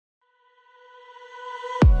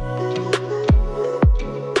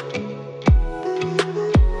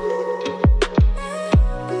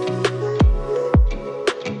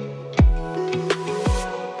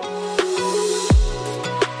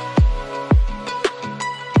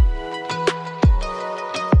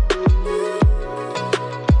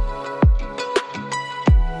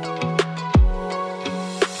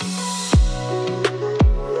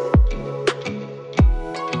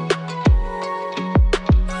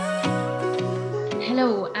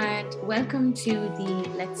welcome to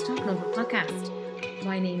the Let's Talk Nova podcast.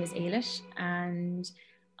 My name is Ailish and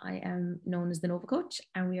I am known as the Nova Coach,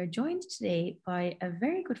 and we are joined today by a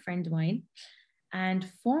very good friend of mine and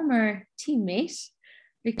former teammate,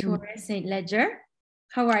 Victoria St. Ledger.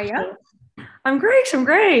 How are you? I'm great.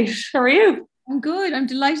 How are you? I'm good. I'm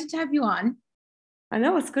delighted to have you on. I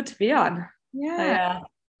know, it's good to be on. Yeah.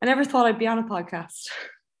 I never thought I'd be on a podcast.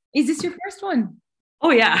 Is this your first one?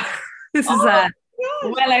 Oh yeah. This is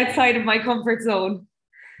well outside of my comfort zone.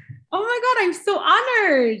 Oh my God, I'm so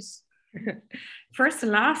honored. First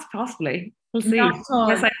and last, possibly. We'll see.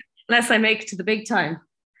 Unless I make it to the big time.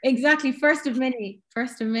 Exactly. First of many.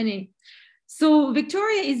 So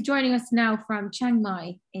Victoria is joining us now from Chiang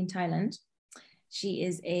Mai in Thailand. She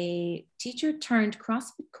is a teacher turned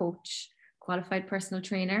CrossFit coach, qualified personal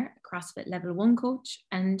trainer, CrossFit level 1 coach,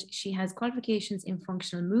 and she has qualifications in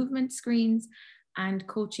functional movement screens and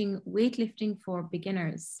coaching weightlifting for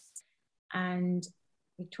beginners. And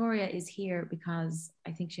Victoria is here because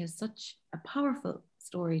I think she has such a powerful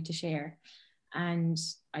story to share. And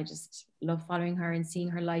I just love following her and seeing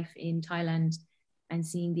her life in Thailand and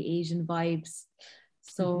seeing the Asian vibes.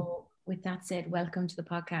 So with that said, welcome to the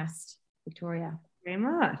podcast, Victoria. Very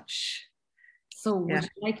much. So would you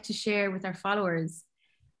like to share with our followers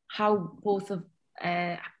how both of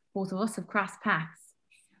us have crossed paths?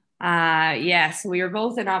 So we were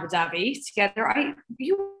both in Abu Dhabi together.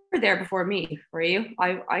 You were there before me, were you?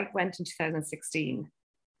 I went in 2016.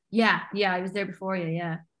 Yeah, I was there before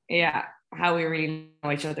you, Yeah, how we really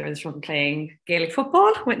know each other is from playing Gaelic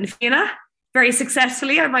football with Nafina, very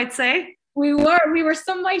successfully, I might say. We were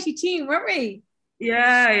some mighty team, weren't we?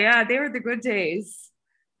 Yeah, they were the good days.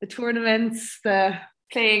 The tournaments, the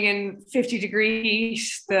playing in 50 degree heat,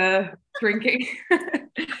 the drinking.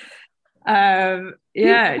 Remember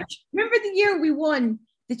the year we won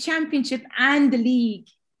the championship and the league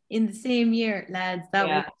in the same year, lads? That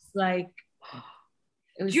was like...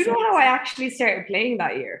 Do you know how I actually started playing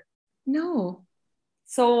that year? No.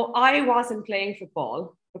 So I wasn't playing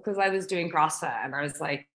football because I was doing CrossFit, and I was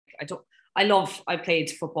like, I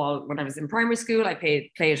played football when I was in primary school. I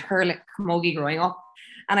played hurling camogie growing up,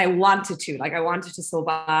 and I wanted to so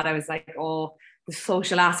bad. I was like, oh, the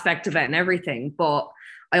social aspect of it and everything, but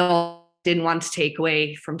I also didn't want to take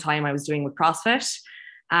away from time I was doing with CrossFit.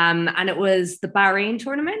 And it was the Bahrain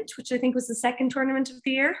tournament, which I think was the second tournament of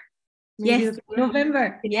the year. Yes,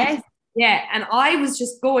 November. Yes. Yeah, and I was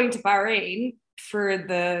just going to Bahrain for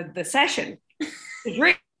the session to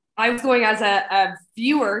drink. I was going as a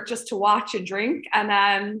viewer just to watch and drink.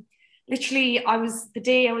 And literally, the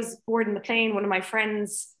day I was boarding the plane, one of my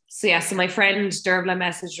friends, so my friend Dervla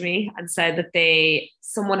messaged me and said that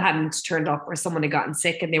someone hadn't turned up or someone had gotten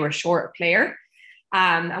sick and they were short a player.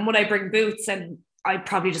 And would I bring boots, and I'd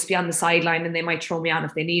probably just be on the sideline and they might throw me on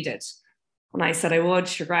if they needed. And I said I would,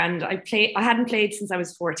 sure, grand. I hadn't played since I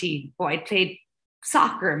was 14, but I'd played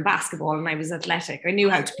soccer and basketball and I was athletic. I knew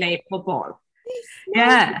how to play football.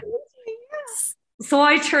 Yeah. So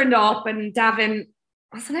I turned up, and Davin,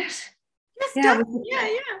 wasn't it? Yes,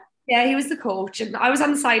 Yeah, he was the coach, and I was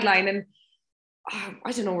on the sideline, and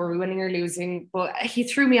I don't know, were we winning or losing, but he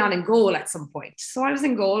threw me on in goal at some point. So I was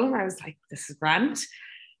in goal and I was like, this is grand.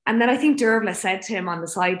 And then I think Dervla said to him on the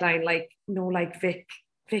sideline, like, no, like Vic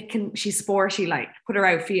she's sporty, like put her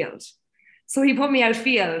outfield. So he put me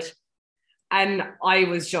outfield, and I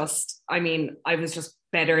was just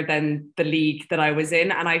better than the league that I was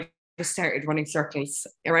in. And I just started running circles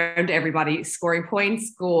around everybody, scoring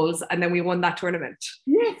points, goals, and then we won that tournament.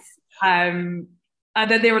 Yes. And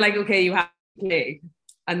then they were like, okay, you have to play.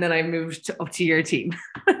 And then I moved up to your team.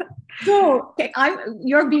 So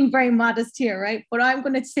you're being very modest here, right? But I'm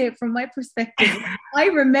going to say it from my perspective. I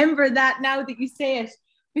remember that now that you say it,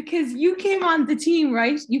 because you came on the team,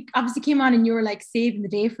 right? You obviously came on and you were like saving the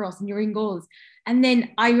day for us and you were in goals. And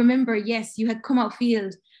then I remember, yes, you had come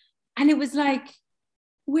outfield, and it was like,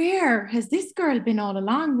 where has this girl been all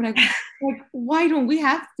along? But I was like, why don't we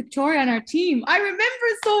have Victoria on our team? I remember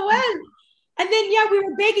it so well. And then, we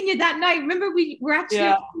were begging you that night. Remember, we were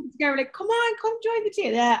actually together, like, come on, come join the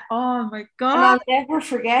team. Yeah. Oh my God. And I'll never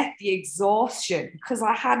forget the exhaustion, because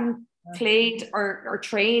I hadn't played or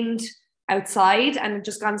trained outside and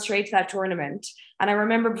just gone straight to that tournament. And I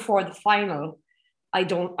remember before the final, I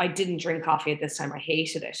didn't drink coffee at this time. I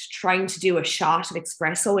hated it. Trying to do a shot of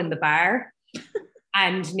espresso in the bar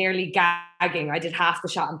and nearly gagging. I did half the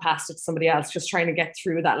shot and passed it to somebody else, just trying to get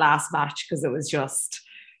through that last match, because it was just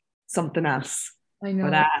something else. I know.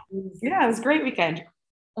 But, it was a great weekend.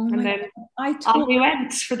 Oh my and then God. on we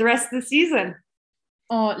went for the rest of the season.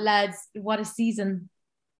 Oh, lads, what a season.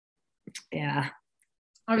 Yeah.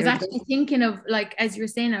 I was actually thinking of, like, as you were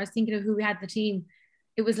saying, I was thinking of who we had in the team.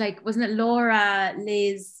 It was like, wasn't it Laura,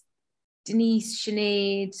 Liz, Denise,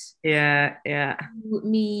 Sinead, Yeah.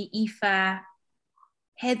 me, Aoife,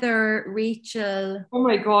 Heather, Rachel. Oh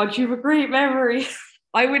my God, you have a great memory.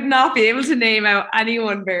 I would not be able to name out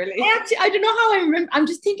anyone barely. I don't know how I remember. I'm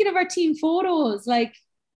just thinking of our team photos. Like,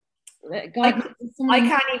 God, I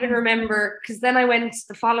can't even remember, because then I went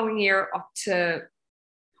the following year up to.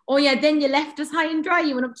 Oh yeah, then you left us high and dry.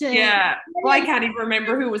 You went up to. Yeah. Well, I can't even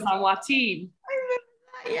remember who was on what team. I remember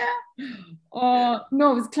that, yeah. Oh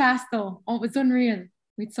no, it was class though. Oh, it was unreal.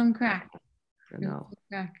 With some crack. I know.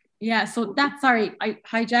 Yeah, so that's, sorry, I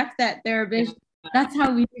hijacked that there a bit. That's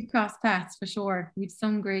how we did cross paths for sure. We've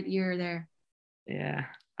some great year there. Yeah,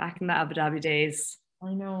 back in the Abu Dhabi days.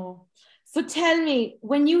 I know. So tell me,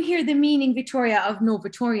 when you hear the meaning, Victoria, of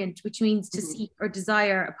Novatorient, which means to seek or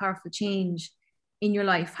desire a powerful change in your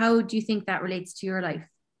life, how do you think that relates to your life?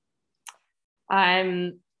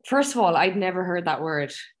 First of all, I'd never heard that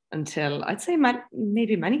word until, I'd say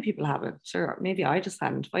maybe many people haven't. Sure, maybe I just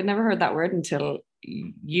hadn't. I'd never heard that word until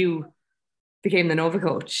you became the Nova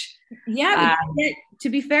coach. Yeah, to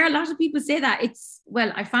be fair, a lot of people say that.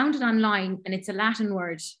 I found it online and it's a Latin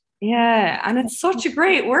word. Yeah, and it's such a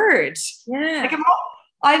great word. Yeah. Like,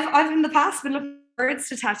 I've in the past been looking for words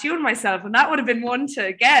to tattoo on myself, and that would have been one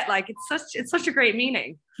to get. Like, it's such a great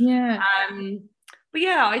meaning. Yeah. But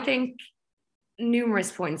yeah, I think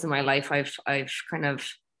numerous points in my life I've kind of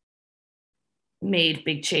made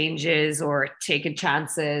big changes or taken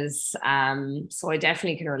chances. So I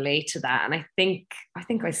definitely can relate to that. And I think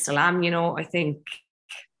I still am, I think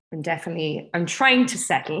I'm trying to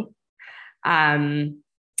settle.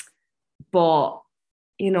 But,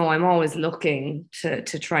 I'm always looking to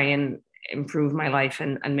try and improve my life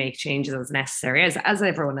and make changes as necessary, as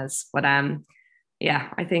everyone is. But yeah,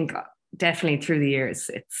 I think definitely through the years,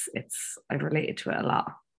 I've related to it a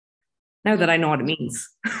lot. Now that I know what it means,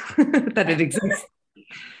 that it exists.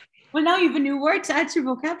 Well, now you have a new word to add to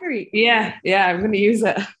your vocabulary. Yeah, I'm going to use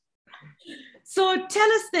it. So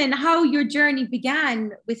tell us then how your journey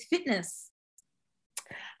began with fitness.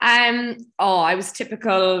 I was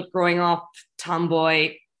typical growing up,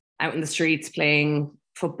 tomboy, out in the streets playing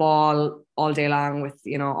football all day long with,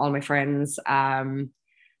 all my friends. And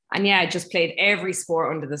yeah, I just played every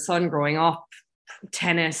sport under the sun growing up.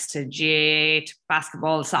 Tennis to GAA to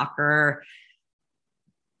basketball, soccer,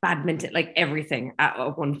 badminton, like everything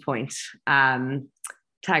at one point.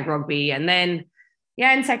 Tag rugby, and then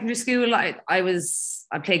in secondary school I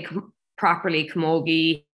played properly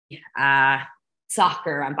camogie,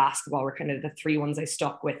 soccer and basketball were kind of the three ones I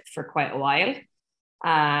stuck with for quite a while.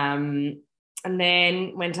 And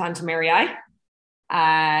then went on to Mary I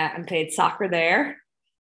and played soccer there.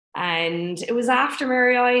 And it was after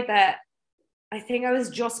Mary I that I think I was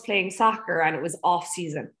just playing soccer and it was off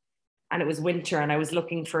season and it was winter and I was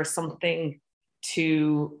looking for something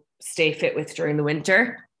to stay fit with during the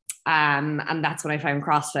winter. And that's when I found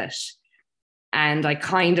CrossFit. And I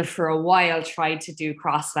kind of for a while tried to do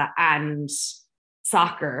CrossFit and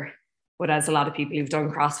soccer. But as a lot of people who've done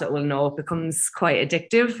CrossFit will know, it becomes quite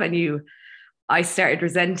addictive. And I started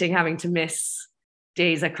resenting having to miss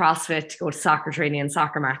days at CrossFit to go to soccer training and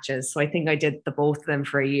soccer matches. So I think I did the both of them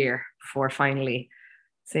for a year before finally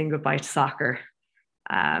saying goodbye to soccer,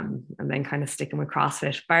 and then kind of sticking with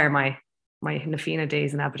CrossFit, bar my Nafina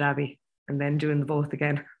days in Abu Dhabi, and then doing the both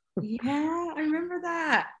again. Yeah, I remember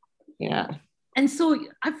that. Yeah. And so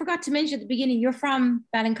I forgot to mention at the beginning, you're from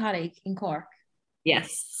Ballincollig in Cork.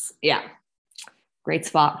 Yes. Yeah. Great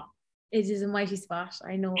spot. It is a mighty spot.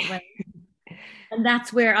 I know it well. And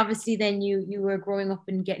that's where obviously then you were growing up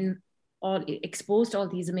and getting all exposed to all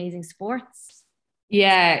these amazing sports.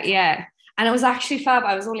 Yeah. And it was actually fab.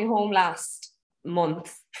 I was only home last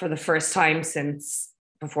month for the first time since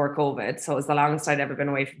before COVID. So it was the longest I'd ever been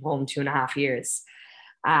away from home, 2.5 years.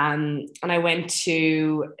 And I went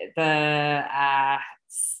to the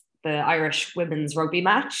Irish women's rugby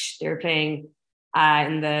match. They were playing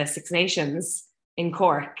in the Six Nations in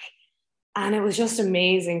Cork. And it was just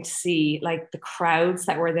amazing to see like the crowds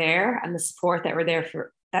that were there and the support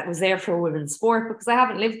that was there for women's sport, because I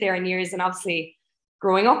haven't lived there in years. And obviously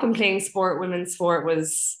growing up and playing sport, women's sport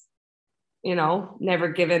was, never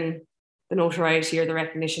given the notoriety or the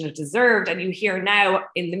recognition it deserved. And you hear now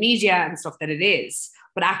in the media and stuff that it is,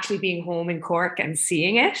 but actually being home in Cork and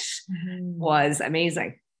seeing it was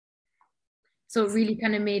amazing. So it really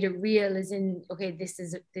kind of made it real, as in, okay, this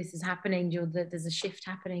is happening, there's a shift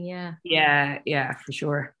happening. Yeah, for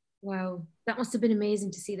sure. Wow, that must have been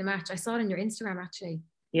amazing to see the match. I saw it on your Instagram actually.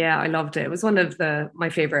 Yeah, I loved it. It was one of my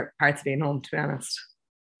favorite parts of being home, to be honest.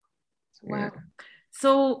 Wow.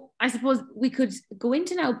 So I suppose we could go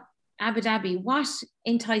into now Abu Dhabi. What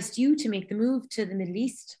enticed you to make the move to the Middle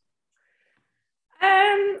East?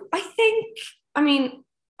 I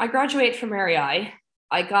graduated from REI.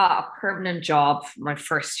 I got a permanent job my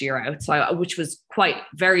first year out, which was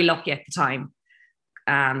very lucky at the time,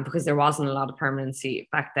 because there wasn't a lot of permanency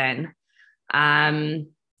back then. And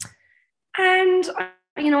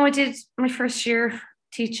I did my first year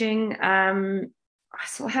teaching.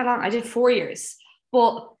 So how long? I did 4 years,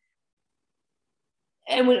 and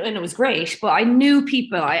it was great. But I knew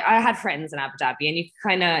people. I had friends in Abu Dhabi, and you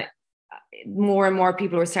kind of more and more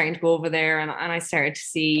people were starting to go over there, and I started to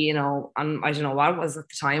see, I don't know what it was at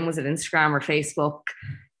the time. Was it Instagram or Facebook?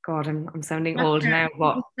 God, I'm sounding old now.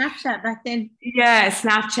 But Snapchat back then. Yeah,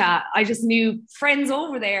 Snapchat. I just knew friends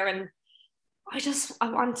over there, and I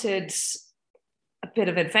wanted a bit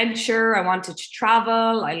of adventure. I wanted to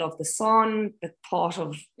travel. I love the sun, the thought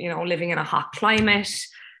of, living in a hot climate,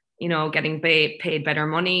 getting paid better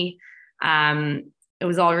money. It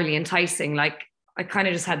was all really enticing. Like, I kind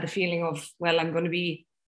of just had the feeling of, well, I'm going to be,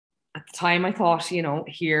 at the time I thought,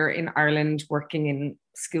 here in Ireland, working in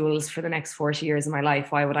schools for the next 40 years of my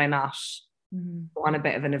life. Why would I not want a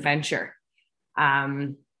bit of an adventure?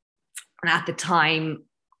 And at the time,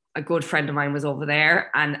 a good friend of mine was over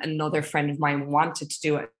there, and another friend of mine wanted to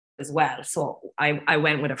do it as well. So I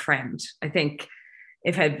went with a friend. I think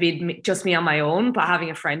if it had been just me on my own, but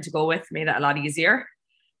having a friend to go with made it a lot easier.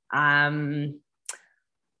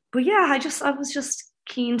 But yeah, I was just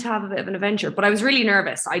keen to have a bit of an adventure, but I was really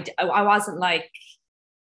nervous. I wasn't like,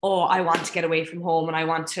 oh, I want to get away from home and I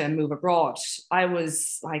want to move abroad. I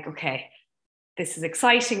was like, okay, this is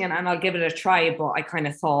exciting and I'll give it a try. But I kind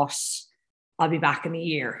of thought I'll be back in a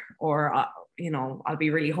year, or, I'll be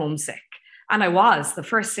really homesick. And I was. The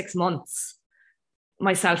first 6 months,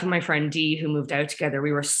 myself and my friend Dee, who moved out together,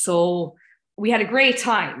 we had a great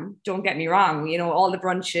time. Don't get me wrong, all the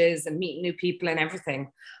brunches and meeting new people and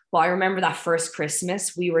everything. But I remember that first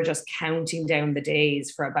Christmas, we were just counting down the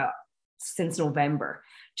days since November,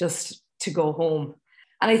 just to go home.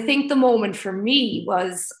 And I think the moment for me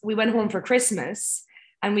was, we went home for Christmas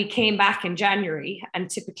and we came back in January. And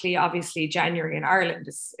typically, obviously, January in Ireland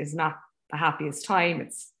is not the happiest time.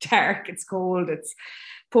 It's dark, it's cold, it's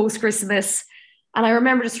post-Christmas. And I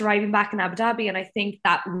remember just arriving back in Abu Dhabi. And I think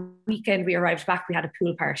that weekend we arrived back, we had a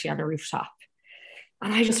pool party on the rooftop.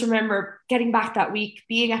 And I just remember getting back that week,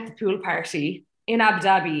 being at the pool party in Abu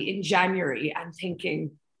Dhabi in January and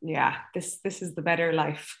thinking, yeah, this is the better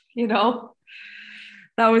life,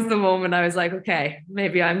 That was the moment I was like, okay,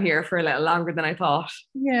 maybe I'm here for a little longer than I thought.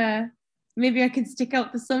 Yeah, maybe I could stick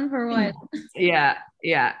out the sun for a while. Yeah.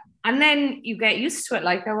 And then you get used to it.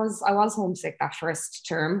 Like, I was homesick that first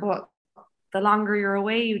term, but the longer you're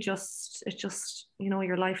away, your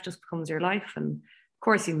life just becomes your life. And of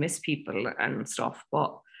course you miss people and stuff,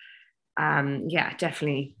 but yeah,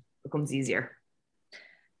 definitely becomes easier.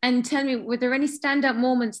 And tell me, were there any standout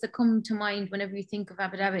moments that come to mind whenever you think of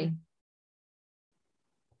Abu Dhabi?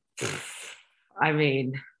 I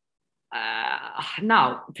mean,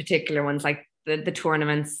 no particular ones. Like the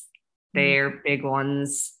tournaments, they're big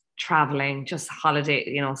ones. Traveling, just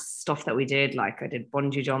holiday, stuff that we did. Like, I did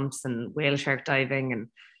bungee jumps and whale shark diving and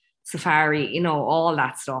safari, all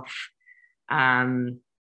that stuff. And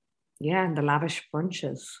the lavish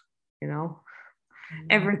brunches,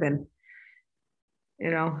 everything,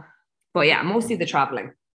 but yeah, mostly the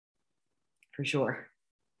traveling for sure.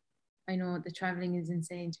 I know the traveling is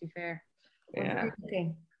insane, to be fair. Yeah,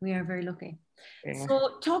 we are very lucky. Yeah.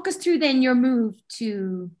 So talk us through then your move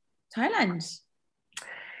to Thailand.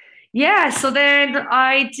 Yeah, so then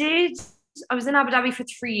I was in Abu Dhabi for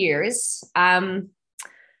 3 years.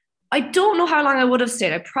 I don't know how long I would have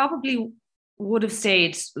stayed. I probably would have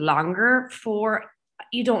stayed longer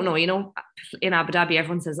you don't know, in Abu Dhabi,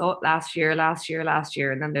 everyone says, oh, last year,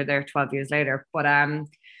 and then they're there 12 years later. But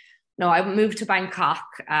no, I moved to Bangkok.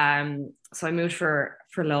 So I moved for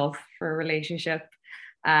love, for a relationship.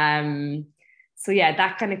 So yeah,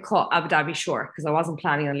 that kind of cut Abu Dhabi short, because I wasn't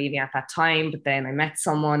planning on leaving at that time. But then I met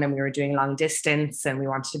someone and we were doing long distance and we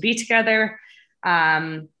wanted to be together.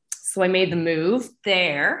 So I made the move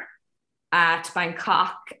there at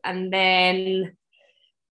Bangkok, and then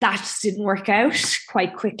that just didn't work out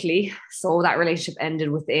quite quickly. So that relationship ended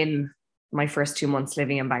within my first 2 months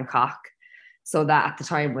living in Bangkok. So that at the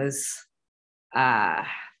time was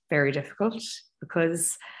very difficult,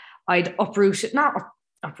 because I'd uprooted my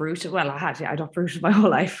whole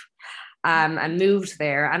life and moved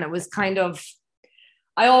there. And it was kind of,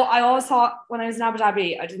 I always thought when I was in Abu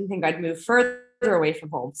Dhabi, I didn't think I'd move further away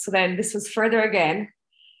from home. So then this was further again.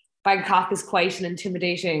 Bangkok is quite an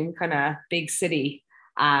intimidating kind of big city.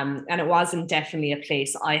 And it wasn't definitely a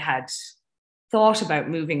place I had thought about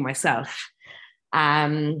moving myself.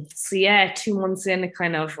 So yeah, 2 months in, it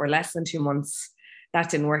kind of, or less than 2 months, that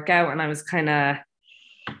didn't work out. And I was kind of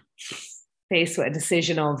faced with a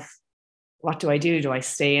decision of, what do I do? Do I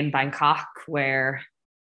stay in Bangkok, where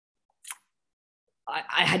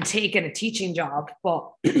I had taken a teaching job,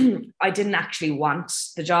 but I didn't actually want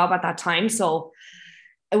the job at that time. So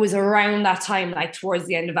it was around that time, like towards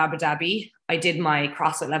the end of Abu Dhabi, I did my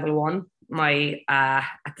CrossFit level 1,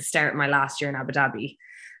 at the start of my last year in Abu Dhabi.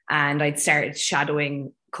 And I'd started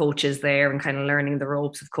shadowing coaches there and kind of learning the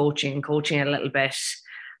ropes of coaching a little bit.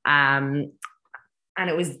 And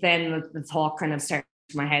it was then the thought kind of started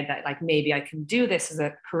in my head that like, maybe I can do this as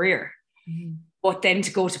a career. Mm-hmm. But then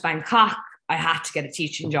to go to Bangkok, I had to get a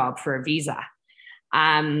teaching job for a visa.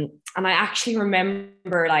 And I actually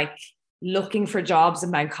remember like looking for jobs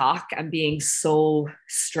in Bangkok and being so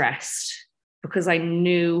stressed because I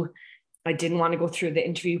knew I didn't want to go through the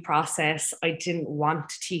interview process. I didn't want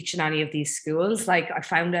to teach in any of these schools. Like I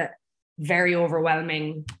found it very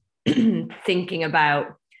overwhelming thinking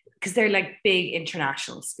about, because they're like big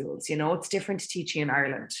international schools, you know, it's different to teaching in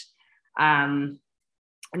Ireland. And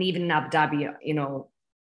even in Abu Dhabi, you know,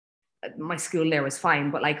 my school there was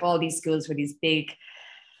fine, but like all these schools were these big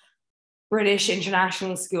British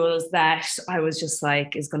international schools that I was just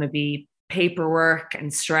like, is going to be paperwork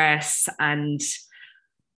and stress, and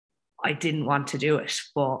I didn't want to do it,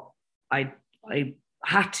 but I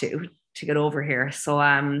had to get over here. So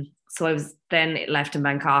I was then left in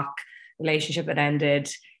Bangkok. Relationship had ended,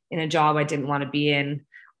 in a job I didn't want to be in.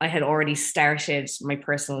 I had already started my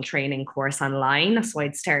personal training course online, so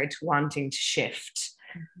I'd started wanting to shift.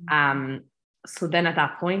 Mm-hmm. So then at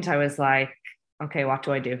that point I was like, okay, what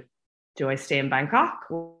do I do? Do I stay in Bangkok,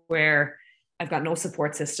 where I've got no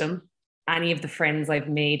support system? Any of the friends I've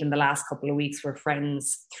made in the last couple of weeks were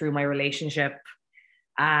friends through my relationship.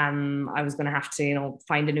 I was going to have to, you know,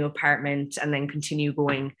 find a new apartment and then continue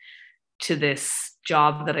going to this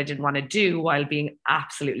job that I didn't want to do while being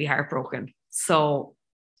absolutely heartbroken. So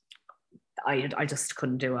I just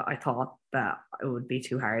couldn't do it. I thought that it would be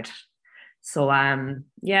too hard. So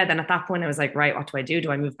yeah, then at that point I was like, right, what do I do?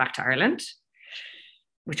 Do I move back to Ireland?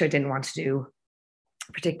 Which I didn't want to do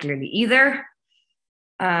particularly either.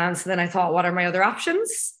 So then I thought, what are my other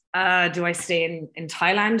options? Do I stay in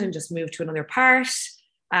Thailand and just move to another part?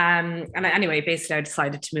 Anyway, basically I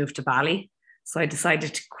decided to move to Bali. So I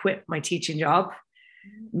decided to quit my teaching job,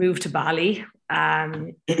 move to Bali,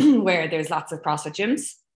 where there's lots of CrossFit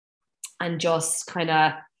gyms, and just kind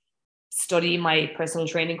of study my personal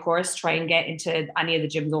training course, try and get into any of the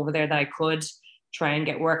gyms over there that I could, try and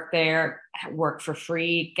get work there, work for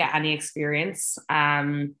free, get any experience.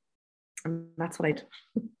 And that's what I did.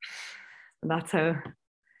 And that's how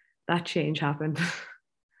that change happened.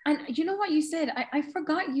 And you know what you said? I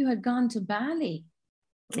forgot you had gone to Bali.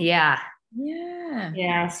 Yeah.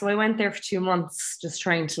 Yeah. So I went there for 2 months, just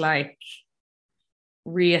trying to like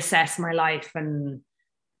reassess my life and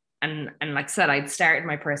like I said, I'd started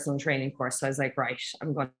my personal training course. So I was like, right,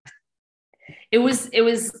 I'm going. It was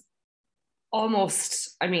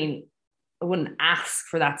almost, I mean, I wouldn't ask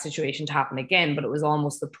for that situation to happen again, but it was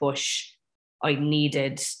almost the push I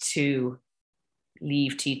needed to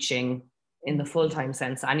leave teaching in the full-time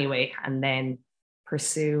sense anyway, and then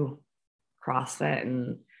pursue CrossFit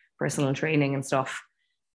and personal training and stuff.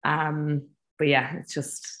 But yeah, it's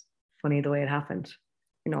just funny the way it happened.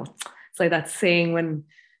 You know, it's like that saying, when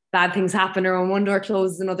bad things happen, or when one door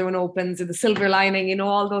closes, another one opens, or the silver lining, you know,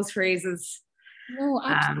 all those phrases. No,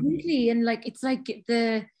 absolutely. And like, it's like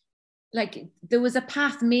there was a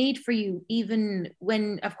path made for you, even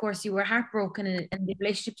when, of course, you were heartbroken and the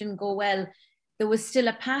relationship didn't go well. There was still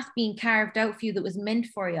a path being carved out for you that was meant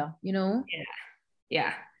for you, you know?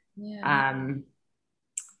 Yeah. So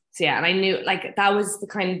yeah, and I knew like that was the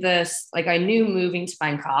kind of this, like I knew moving to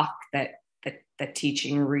Bangkok that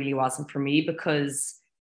teaching really wasn't for me, because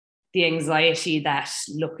the anxiety that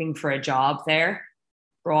looking for a job there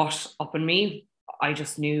brought up in me, I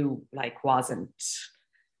just knew like wasn't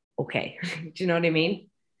okay. Do you know what I mean?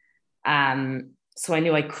 So I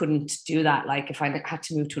knew I couldn't do that. Like if I had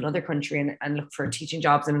to move to another country and look for teaching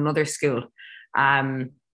jobs in another school, I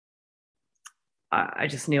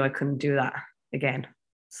just knew I couldn't do that again.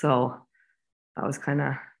 So that was kind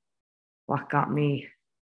of what got me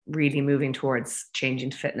really moving towards changing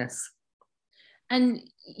to fitness. And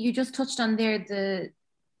you just touched on there the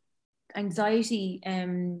anxiety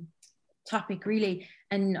topic, really.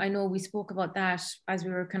 And I know we spoke about that as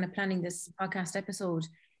we were kind of planning this podcast episode.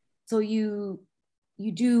 So you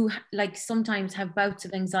do like sometimes have bouts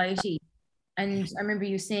of anxiety. And I remember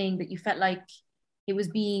you saying that you felt like it was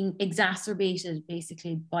being exacerbated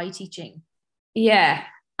basically by teaching. Yeah.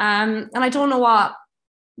 And I don't know what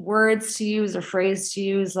words to use or phrase to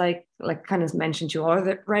use, like kind of mentioned you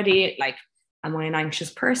already, like, am I an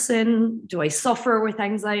anxious person? Do I suffer with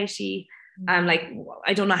anxiety? Like,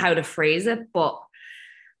 I don't know how to phrase it, but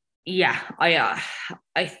yeah,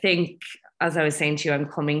 I think, as I was saying to you, I'm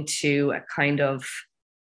coming to a kind of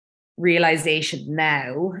realization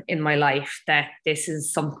now in my life that this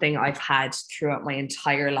is something I've had throughout my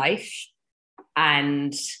entire life,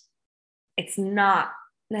 and it's not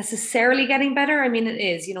necessarily getting better. I mean, it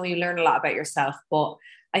is, you learn a lot about yourself, but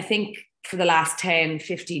I think for the last 10,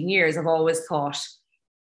 15 years, I've always thought,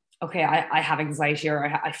 okay, I have anxiety, or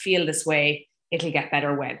I feel this way, it'll get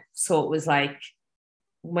better when. So it was like,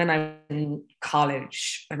 when I was in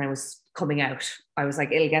college and I was coming out, I was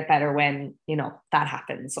like, it'll get better when, that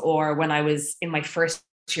happens. Or when I was in my first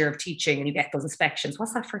year of teaching and you get those inspections.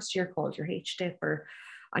 What's that first year called? Your HDIP, or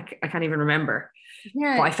I can't even remember.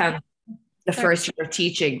 Yeah. But I found the first year of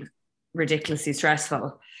teaching ridiculously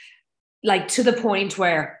stressful. Like, to the point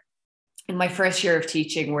where in my first year of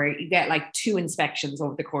teaching, where you get like 2 inspections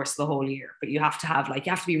over the course of the whole year, but you have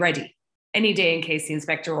to be ready any day in case the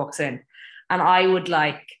inspector walks in. And I would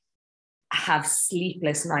like have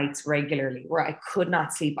sleepless nights regularly where I could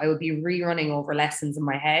not sleep. I would be rerunning over lessons in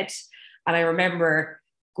my head. And I remember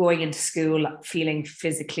going into school feeling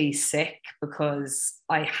physically sick because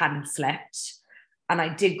I hadn't slept. And I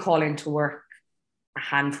did call into work a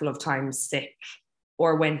handful of times sick,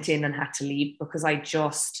 or went in and had to leave because I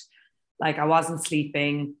just, like, I wasn't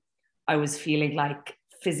sleeping. I was feeling like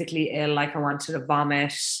physically ill, like I wanted to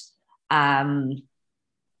vomit.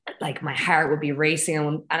 Like my heart would be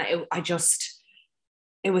racing, and it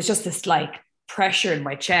was just this like pressure in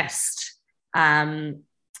my chest. And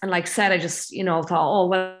like I said, I just, thought, oh,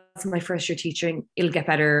 well, it's my first year teaching. It'll get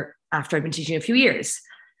better after I've been teaching a few years.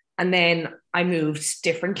 And then I moved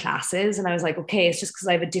different classes, and I was like, okay, it's just because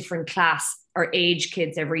I have a different class or age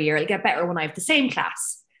kids every year. It'll get better when I have the same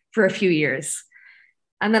class for a few years.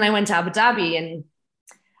 And then I went to Abu Dhabi, and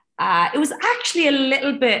it was actually a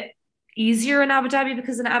little bit easier in Abu Dhabi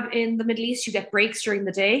because in the Middle East, you get breaks during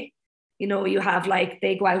the day. You have like,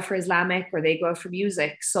 they go out for Islamic or they go out for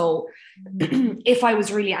music. So if I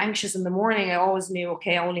was really anxious in the morning, I always knew,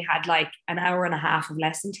 okay, I only had like an hour and a half of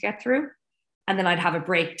lesson to get through. And then I'd have a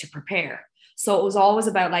break to prepare. So it was always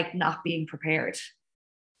about like not being prepared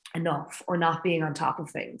enough or not being on top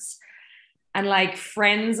of things. And like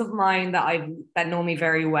friends of mine that know me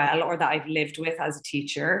very well, or that I've lived with as a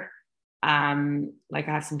teacher, like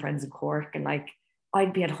I have some friends in Cork, and like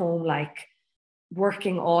I'd be at home like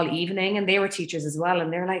working all evening, and they were teachers as well,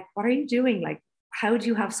 and they're like, what are you doing? Like, how do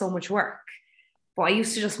you have so much work? But I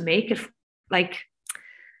used to just make it, like,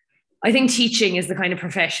 I think teaching is the kind of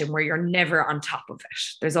profession where you're never on top of it.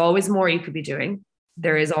 There's always more you could be doing.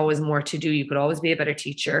 There is always more to do. You could always be a better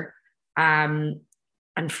teacher. And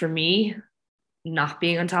for me, not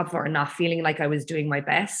being on top of it, or not feeling like I was doing my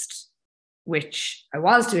best, which I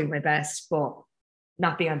was doing my best, but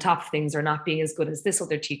not being on top of things, or not being as good as this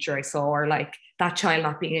other teacher I saw, or like that child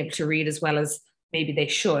not being able to read as well as maybe they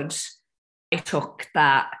should. I took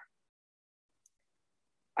that.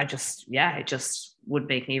 It just would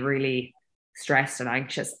make me really stressed and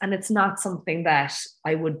anxious. And it's not something that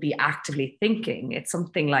I would be actively thinking. It's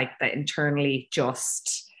something like that internally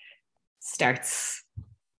just starts.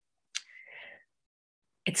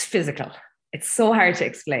 It's physical. It's so hard to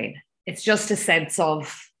explain. It's just a sense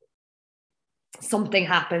of something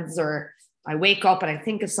happens, or I wake up and I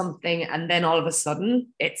think of something, and then all of a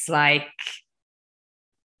sudden it's like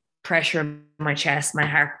pressure in my chest, my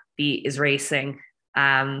heartbeat is racing.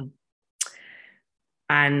 And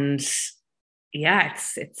yeah,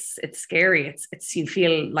 it's scary. It's you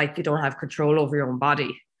feel like you don't have control over your own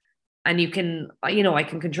body, and you can, I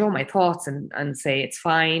can control my thoughts and say, it's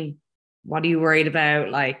fine. What are you worried about?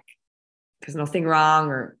 Like, there's nothing wrong,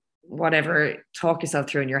 or whatever, talk yourself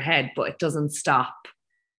through in your head, but it doesn't stop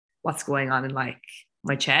what's going on in like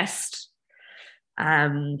my chest.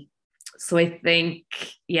 So I think,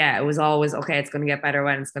 yeah, it was always, okay, it's going to get better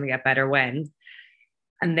when, it's going to get better when.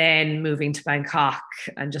 And then moving to Bangkok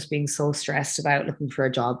and just being so stressed about looking for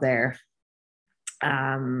a job there.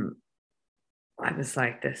 I was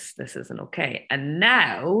like, this isn't okay. And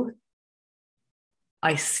now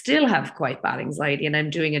I still have quite bad anxiety, and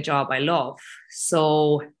I'm doing a job I love.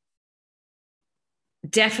 So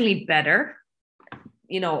definitely better.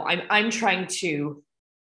 I'm trying to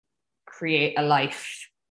create a life.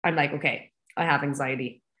 I'm like, okay, I have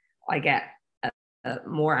anxiety. I get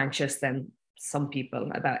more anxious than some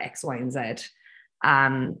people about X, Y, and Z.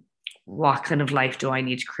 What kind of life do I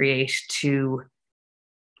need to create to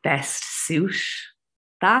best suit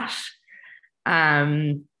that.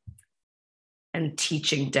 And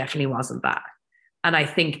teaching definitely wasn't that. And I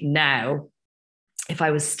think now, if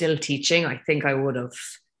I was still teaching, I think I would have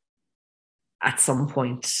at some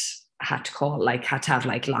point had to have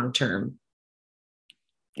like long-term,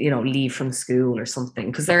 leave from school or something.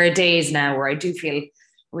 Because there are days now where I do feel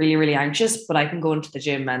really, really anxious, but I can go into the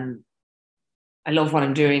gym and I love what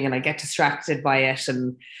I'm doing and I get distracted by it.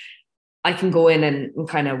 And I can go in and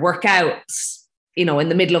kind of work out, in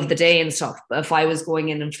the middle of the day and stuff. But if I was going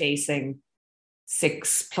in and facing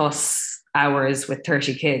 6+ hours with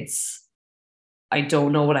 30 kids, I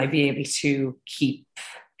don't know would I be able to keep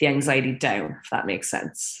the anxiety down, if that makes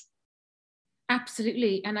sense.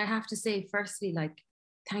 Absolutely. And I have to say, firstly, like,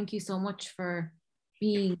 thank you so much for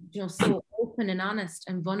being, so open and honest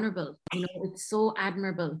and vulnerable. It's so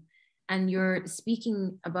admirable. And you're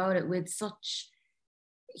speaking about it with such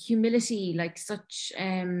humility, like such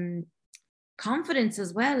confidence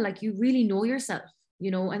as well. Like, you really know yourself,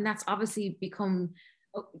 and that's obviously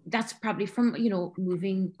that's probably from,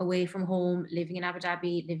 moving away from home, living in Abu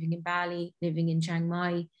Dhabi, living in Bali, living in Chiang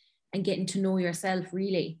Mai, and getting to know yourself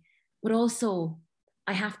really. But also,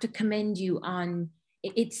 I have to commend you on,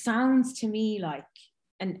 it sounds to me like,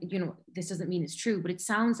 and this doesn't mean it's true, but it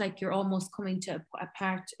sounds like you're almost coming to a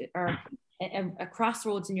part or a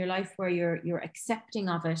crossroads in your life where you're accepting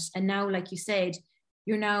of it. And now, like you said,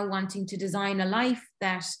 you're now wanting to design a life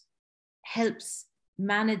that helps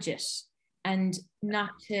manage it and not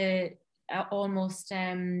to almost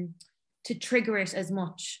to trigger it as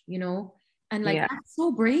much, and like, that's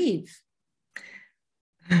so brave.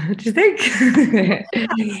 Do you think?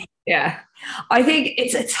 Yeah, I think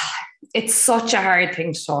it's such a hard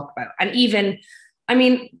thing to talk about. And even, I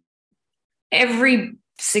mean, every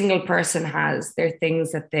single person has their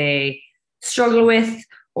things that they struggle with,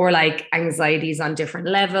 or like anxieties on different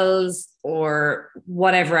levels, or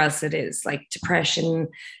whatever else it is, like depression,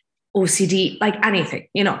 OCD, like anything,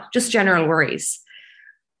 just general worries.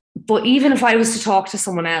 But even if I was to talk to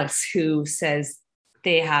someone else who says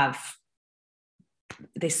they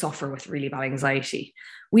suffer with really bad anxiety,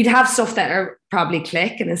 we'd have stuff that are probably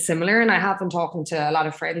click and is similar. And I have been talking to a lot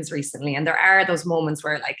of friends recently, and there are those moments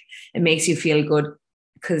where like it makes you feel good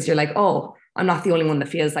because you're like, oh, I'm not the only one that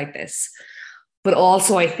feels like this. But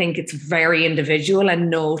also I think it's very individual, and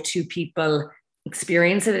no two people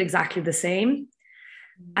experience it exactly the same.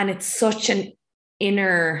 And it's such an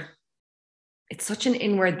inward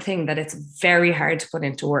thing that it's very hard to put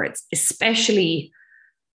into words, especially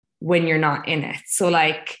when you're not in it. So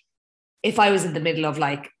like, if I was in the middle of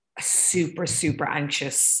like a super, super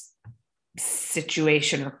anxious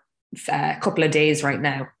situation or a couple of days right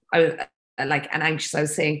now, I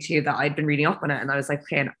was saying to you that I'd been reading up on it, and I was like,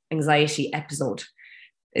 okay, an anxiety episode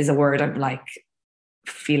is a word I'm like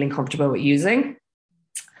feeling comfortable with using.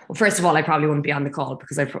 Well, first of all, I probably wouldn't be on the call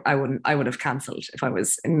because I would have cancelled if I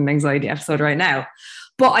was in an anxiety episode right now.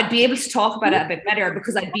 But I'd be able to talk about it a bit better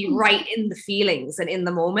because I'd be right in the feelings and in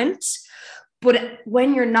the moment. But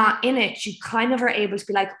when you're not in it, you kind of are able to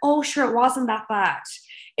be like, oh, sure, it wasn't that bad.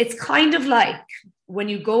 It's kind of like when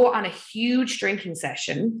you go on a huge drinking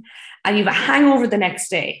session and you have a hangover the next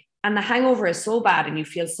day, and the hangover is so bad and you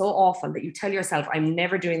feel so awful that you tell yourself, I'm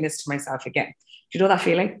never doing this to myself again. Do you know that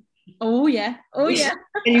feeling? Oh yeah.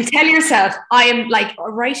 And you tell yourself, I am like,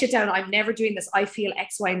 write it down, I'm never doing this. I feel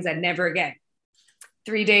X, Y, and Z, never again.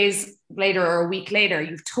 3 days later or a week later,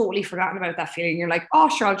 you've totally forgotten about that feeling. You're like, oh,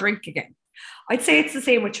 sure, I'll drink again. I'd say it's the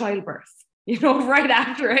same with childbirth. Right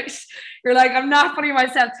after it, you're like, I'm not putting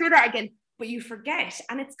myself through that again, but you forget.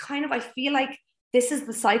 And it's kind of, I feel like this is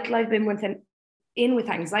the cycle I've been in with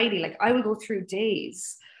anxiety. Like, I will go through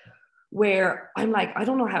days where I'm like, I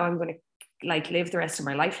don't know how I'm going to like live the rest of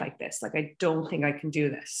my life like this. Like, I don't think I can do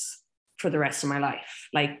this for the rest of my life.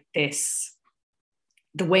 Like this,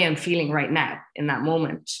 the way I'm feeling right now in that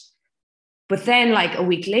moment. But then like a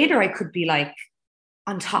week later, I could be like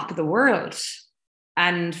on top of the world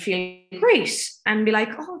and feel great and be like,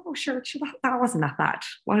 oh sure, that wasn't that bad.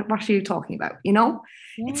 What are you talking about? Yeah.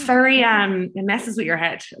 It's very, it messes with your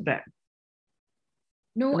head a bit.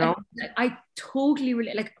 No, I totally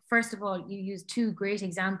relate. Like, first of all, you used two great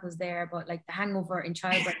examples there about like the hangover in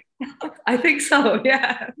childbirth. I think so,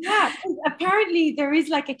 yeah. Yeah, apparently there is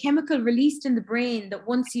like a chemical released in the brain that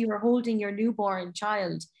once you are holding your newborn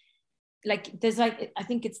child, like there's like, I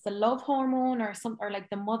think it's the love hormone or like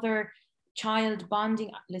the mother child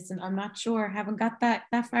bonding. Listen, I'm not sure. I haven't got that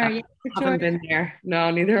far yet. Haven't been there.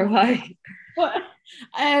 No, neither have I. But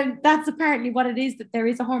that's apparently what it is, that there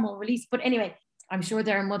is a hormone release. But anyway, I'm sure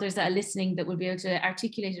there are mothers that are listening that will be able to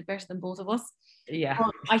articulate it better than both of us. Yeah.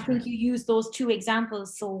 I think you use those two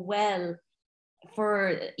examples so well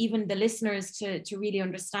for even the listeners to really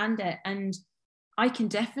understand it. And I can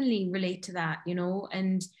definitely relate to that, you know,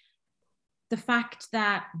 and the fact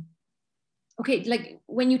that, okay, like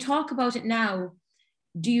when you talk about it now,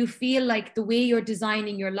 do you feel like the way you're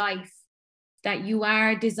designing your life, that you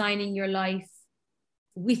are designing your life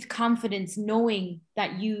with confidence, knowing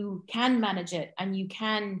that you can manage it and you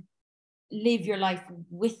can live your life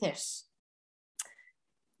with it?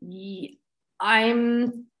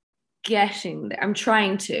 I'm getting there. I'm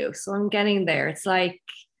trying to. So I'm getting there. It's like,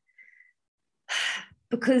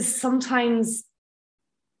 because sometimes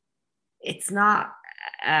it's not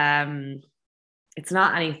anything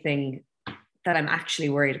that I'm actually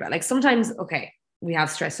worried about. Like sometimes, okay, we have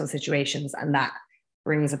stressful situations and that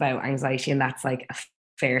brings about anxiety, and that's like a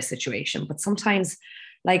fair situation. But sometimes,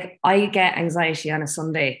 like, I get anxiety on a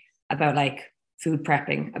Sunday about like food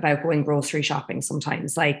prepping, about going grocery shopping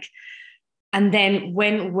sometimes, like, and then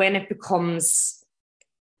when it becomes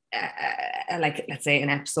like, let's say an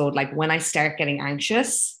episode, like when I start getting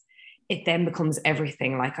anxious, it then becomes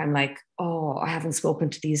everything. Like I'm like, oh, I haven't spoken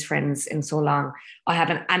to these friends in so long. I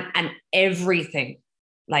haven't, and everything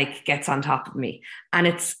like gets on top of me. And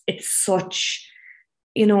it's such,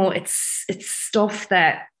 you know, it's stuff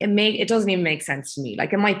that it doesn't even make sense to me.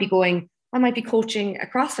 Like I might be coaching a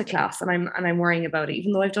CrossFit class and I'm worrying about it,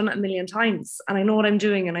 even though I've done it a million times and I know what I'm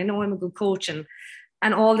doing and I know I'm a good coach and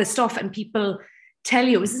all this stuff. And people tell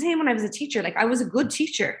you, it was the same when I was a teacher. Like I was a good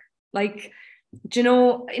teacher. Like, do you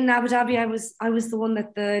know, in Abu Dhabi, I was the one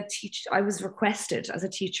that I was requested as a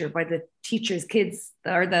teacher by the teachers' kids,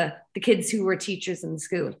 or the kids who were teachers in the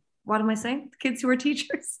school. What am I saying? The kids who were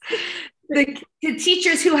teachers. the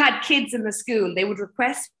teachers who had kids in the school, they would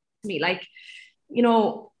request me. Like, you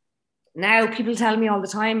know, now people tell me all the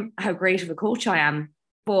time how great of a coach I am,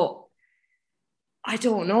 but I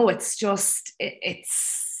don't know. It's just,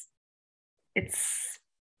 it's I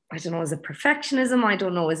don't know, is it perfectionism? I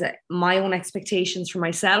don't know. Is it my own expectations for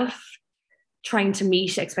myself, trying to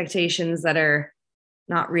meet expectations that are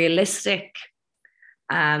not realistic?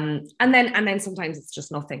 And then sometimes it's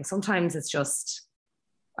just nothing. Sometimes it's just,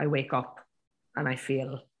 I wake up and I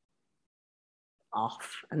feel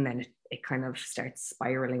off, and then it kind of starts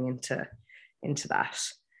spiraling into that.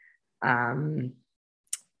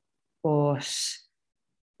 But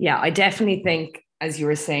yeah, I definitely think, as you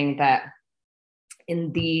were saying, that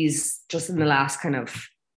just in the last kind of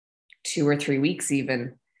 2 or 3 weeks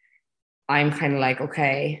even, I'm kind of like,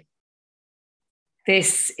 okay,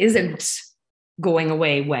 this isn't going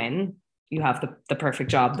away when you have the perfect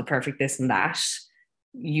job, the perfect this and that.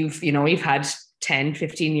 You've had 10,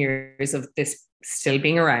 15 years of this still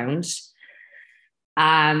being around.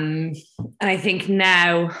 And I think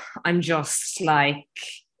now I'm just like,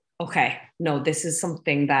 okay, no, this is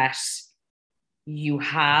something that you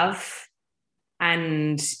have,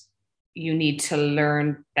 and you need to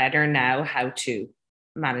learn better now how to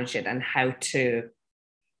manage it and how to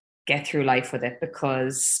get through life with it.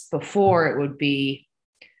 Because before it would be,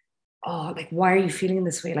 oh, like, why are you feeling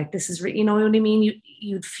this way? Like, this is, you know what I mean?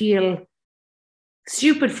 You'd feel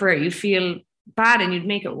stupid for it. You'd feel bad and you'd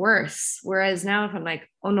make it worse. Whereas now, if I'm like,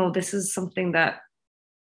 oh no, this is something that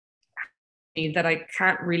I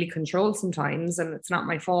can't really control sometimes, and it's not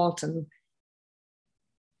my fault, and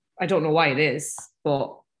I don't know why it is,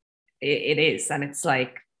 but it is. And it's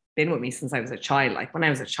like been with me since I was a child. Like when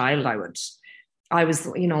I was a child, I would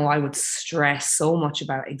stress so much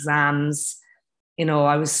about exams. You know,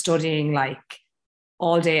 I was studying like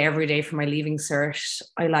all day, every day for my leaving cert.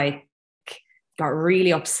 I got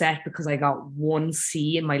really upset because I got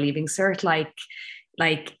 1C in my leaving cert. Do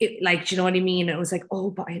you know what I mean? It was like,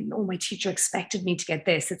 oh, but I know my teacher expected me to get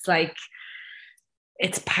this. It's like,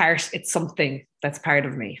 it's something that's part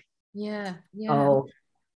of me. Yeah. Oh,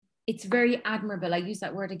 it's very admirable. I use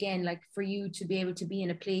that word again, like for you to be able to be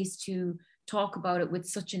in a place to talk about it with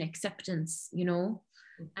such an acceptance, you know,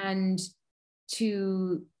 and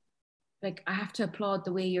to, like, I have to applaud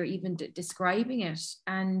the way you're even describing it.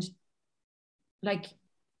 And like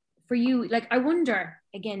for you, like, I wonder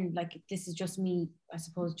again, like, this is just me, I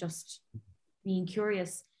suppose, just being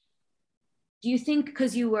curious. Do you think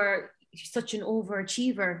because you were such an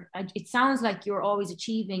overachiever, it sounds like you're always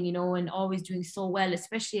achieving, you know, and always doing so well,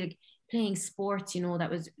 especially like playing sports, you know,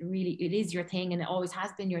 that was really, it is your thing and it always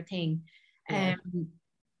has been your thing. Yeah.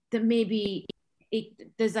 That maybe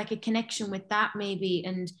there's like a connection with that maybe,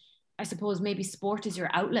 and I suppose maybe sport is your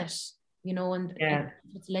outlet, you know, and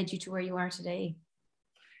it's led you to where you are today.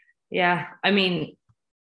 Yeah, I mean,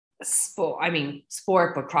 sport,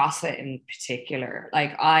 but CrossFit in particular.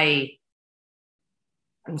 Like I'm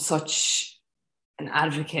such an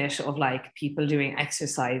advocate of like people doing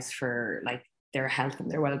exercise for like their health and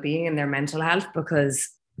their well-being and their mental health, because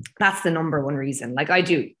that's the number one reason. Like I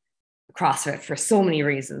do CrossFit for so many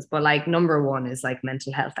reasons, but like number one is like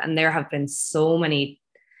mental health. And there have been so many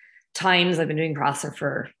times I've been doing CrossFit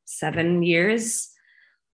for 7 years,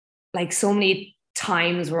 like so many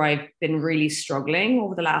times where I've been really struggling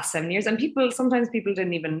over the last 7 years. And sometimes people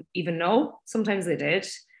didn't even know. Sometimes they did.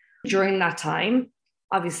 During that time,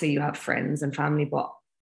 obviously you have friends and family, but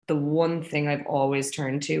the one thing I've always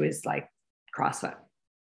turned to is like CrossFit.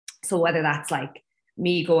 So whether that's like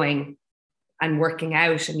me going and working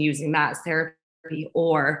out and using that as therapy,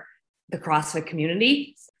 or the CrossFit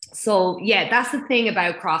community. So yeah, that's the thing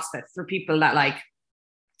about CrossFit for people that like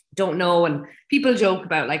don't know. And people joke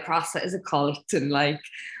about like CrossFit is a cult and like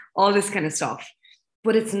all this kind of stuff,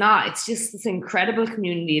 but it's not. It's just this incredible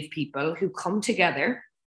community of people who come together.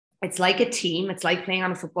 It's like a team. It's like playing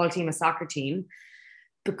on a football team, a soccer team,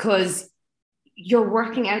 because you're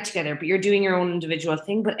working out together, but you're doing your own individual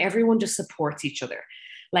thing, but everyone just supports each other.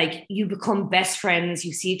 Like you become best friends.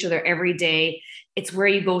 You see each other every day. It's where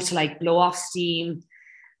you go to like blow off steam.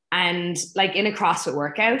 And like in a CrossFit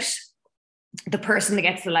workout, the person that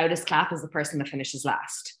gets the loudest clap is the person that finishes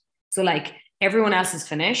last. So like everyone else is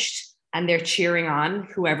finished and they're cheering on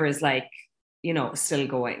whoever is like, you know, still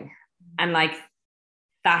going. And like,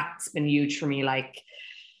 that's been huge for me. Like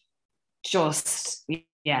just,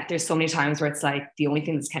 yeah, there's so many times where it's like the only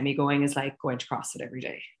thing that's kept me going is like going to CrossFit every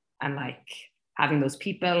day and like having those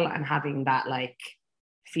people and having that like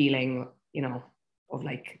feeling, you know, of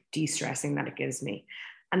like de-stressing that it gives me.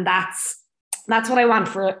 And that's what I want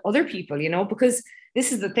for other people, you know, because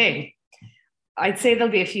this is the thing. I'd say there'll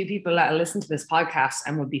be a few people that will listen to this podcast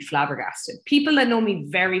and will be flabbergasted. People that know me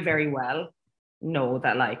very, very well know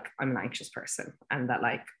that like I'm an anxious person and that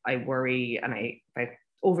like I worry and I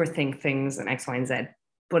overthink things and X, Y, and Z.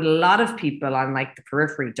 But a lot of people on like the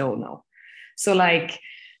periphery don't know. So like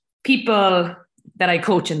people that I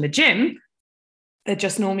coach in the gym that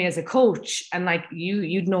just know me as a coach, and like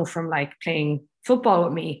you'd know from like playing football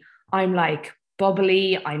with me, I'm like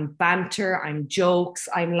bubbly, I'm banter, I'm jokes,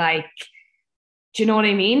 I'm like, do you know what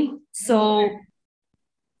I mean? So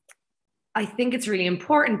I think it's really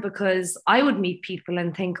important because I would meet people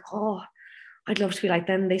and think, oh, I'd love to be like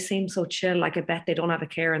them. They seem so chill. Like I bet they don't have a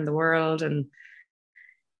care in the world and,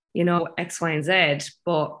 you know, X, Y, and Z.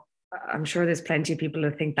 But I'm sure there's plenty of people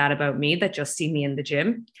who think that about me that just see me in the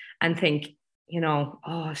gym and think, you know,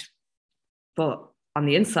 oh, but on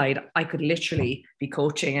the inside, I could literally be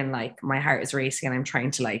coaching and like my heart is racing and I'm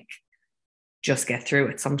trying to like just get through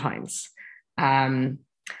it sometimes.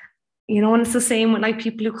 You know, and it's the same with like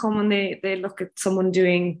people who come and they look at someone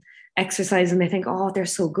doing exercise and they think, oh, they're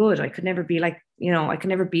so good. I could never be like, you know, I could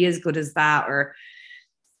never be as good as that.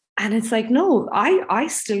 And it's like, no, I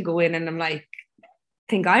still go in and I'm like,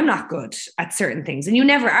 think I'm not good at certain things. And you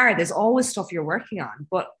never are. There's always stuff you're working on,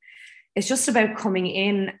 but it's just about coming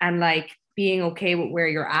in and like being okay with where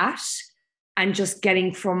you're at and just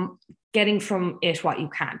getting from it what you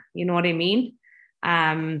can. You know what I mean?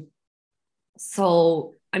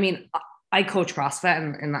 So, I mean, I coach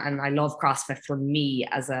CrossFit and I love CrossFit for me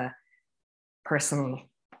as a personal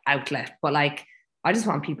outlet. But like, I just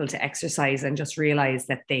want people to exercise and just realize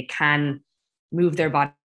that they can move their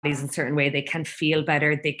bodies in a certain way. They can feel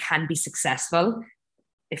better. They can be successful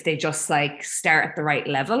if they just like start at the right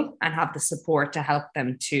level and have the support to help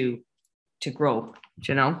them to grow,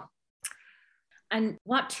 you know? And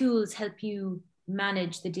what tools help you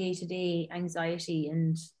manage the day-to-day anxiety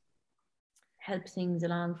and help things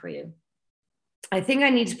along for you? I think I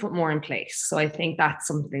need to put more in place. So I think that's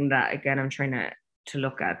something that, again, I'm trying to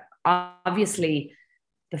look at. Obviously,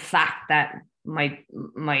 the fact that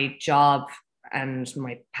my job and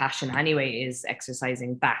my passion anyway is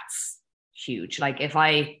exercising, that's huge. Like if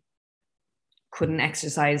I couldn't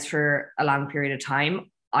exercise for a long period of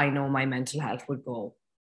time, I know my mental health would go,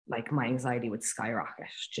 like my anxiety would skyrocket,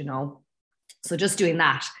 you know? So just doing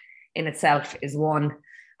that in itself is one.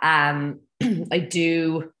 I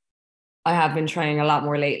have been trying a lot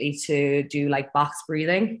more lately to do like box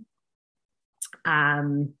breathing.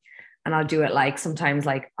 And I'll do it like sometimes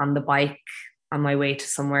like on the bike on my way to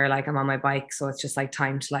somewhere, like I'm on my bike. So it's just like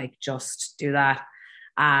time to like just do that.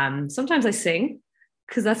 Sometimes I sing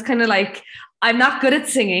because that's kind of like, I'm not good at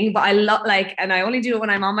singing, but I love like, and I only do it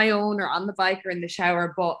when I'm on my own or on the bike or in the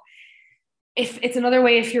shower. But if it's another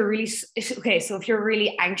way, if you're really, so if you're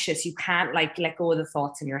really anxious, you can't like let go of the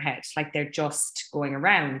thoughts in your head. Like they're just going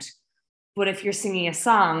around. But if you're singing a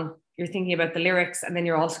song, you're thinking about the lyrics and then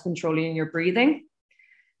you're also controlling your breathing.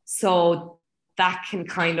 So that can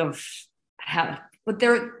kind of help. But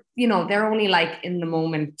they're only like in the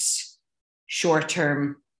moment,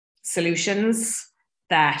 short-term solutions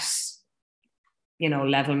that,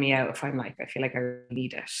 level me out if I'm like, I feel like I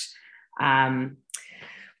need it.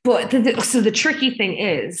 But so the tricky thing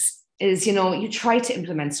is, you try to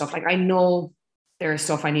implement stuff. Like, I know there is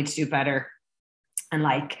stuff I need to do better. And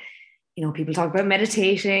like, people talk about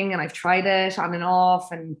meditating, and I've tried it on and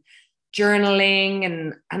off, and journaling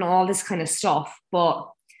and all this kind of stuff.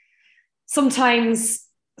 But sometimes,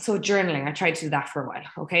 so journaling, I tried to do that for a while.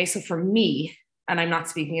 Okay. So for me, and I'm not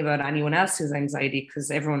speaking about anyone else's anxiety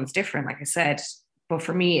because everyone's different, like I said, but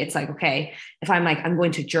for me, it's like, okay, if I'm like, I'm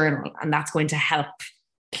going to journal and that's going to help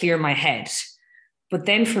clear my head. But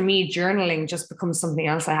then for me, journaling just becomes something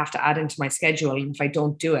else I have to add into my schedule. And if I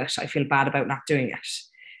don't do it, I feel bad about not doing it.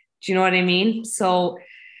 Do you know what I mean? So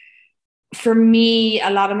for me, a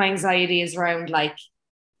lot of my anxiety is around like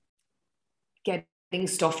getting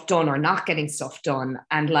stuff done or not getting stuff done,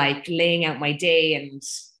 and like laying out my day. And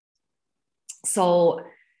so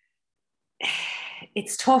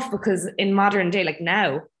it's tough because in modern day, like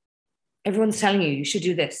now, everyone's telling you should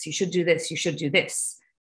do this, you should do this, you should do this.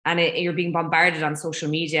 And you're being bombarded on social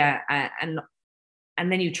media, and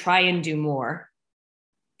then you try and do more.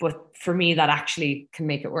 But for me, that actually can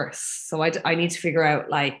make it worse. So I need to figure out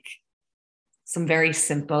like some very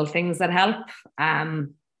simple things that help. I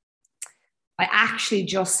actually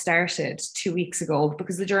just started 2 weeks ago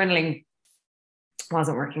because the journaling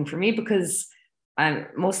wasn't working for me, because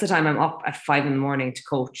most of the time I'm up at 5 a.m. to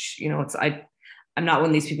coach. I'm not one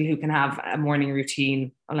of these people who can have a morning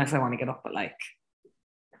routine unless I want to get up at like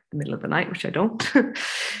the middle of the night, which I don't.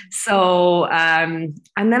 So, and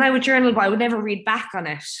then I would journal, but I would never read back on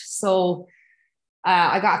it. So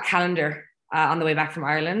I got a calendar on the way back from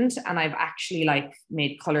Ireland, and I've actually like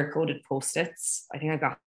made color-coded Post-its. I think I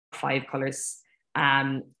got 5 colors,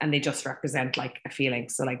 and they just represent like a feeling.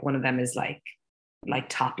 So like one of them is like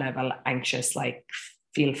top level anxious, like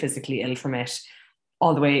feel physically ill from it,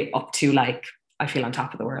 all the way up to like I feel on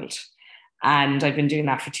top of the world. And I've been doing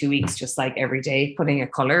that for 2 weeks, just like every day, putting a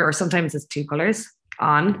color, or sometimes it's 2 colors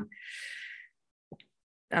on.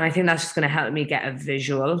 And I think that's just going to help me get a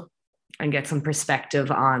visual and get some perspective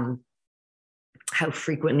on how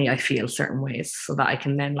frequently I feel certain ways, so that I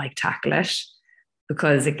can then like tackle it.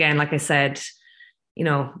 Because again, like I said,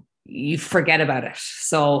 you forget about it.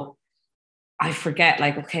 So I forget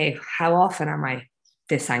like, okay, how often am I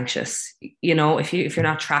this anxious? If you're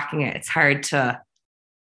not tracking it, it's hard to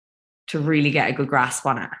really get a good grasp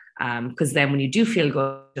on it. Because then when you do feel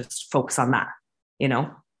good, just focus on that,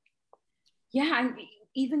 Yeah, and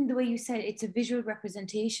even the way you said it's a visual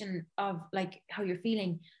representation of like how you're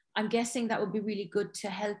feeling, I'm guessing that would be really good to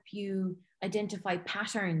help you identify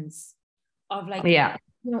patterns of like, yeah,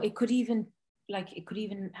 it could even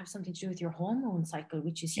have something to do with your hormone cycle,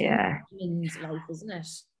 which is huge yeah. in life, isn't it?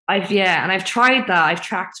 I've tried that. I've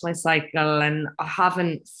tracked my cycle, and I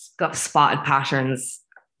haven't got spotted patterns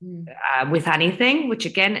with anything, which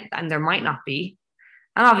again, and there might not be.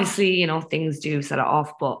 And obviously, things do set it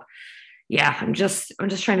off, but yeah, I'm just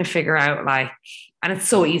trying to figure out like, and it's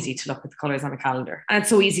so easy to look at the colors on a calendar, and it's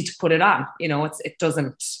so easy to put it on,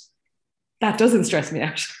 that doesn't stress me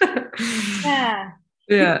out. Yeah.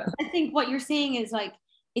 Yeah. I think what you're saying is like,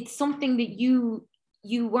 it's something that you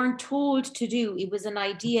weren't told to do. It was an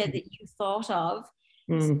idea that you thought of.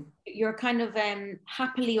 So you're kind of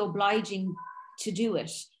happily obliging to do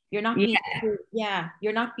it. You're not being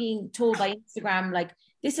you're not being told by Instagram like,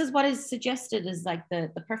 this is what is suggested as like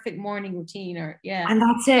the perfect morning routine, or and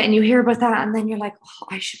that's it. And you hear about that, and then you're like, oh,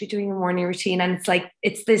 I should be doing a morning routine. And it's like,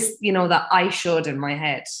 it's this, that I should in my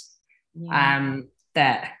head,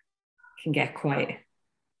 that can get quite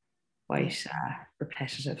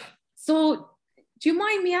repetitive. So do you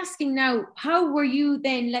mind me asking now, how were you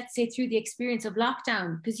then, let's say, through the experience of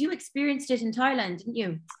lockdown? Because you experienced it in Thailand, didn't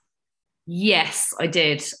you? Yes, I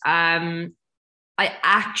did. I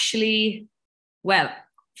actually, well,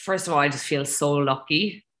 first of all, I just feel so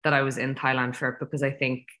lucky that I was in Thailand for it, because I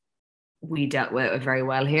think we dealt with it very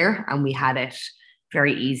well here, and we had it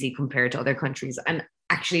very easy compared to other countries. And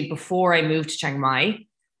actually, before I moved to Chiang Mai,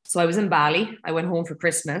 so I was in Bali, I went home for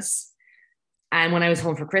Christmas. And when I was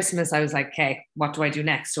home for Christmas, I was like, okay, what do I do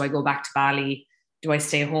next? Do I go back to Bali? Do I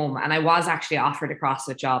stay home? And I was actually offered a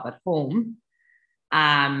CrossFit job at home.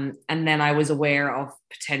 And then I was aware of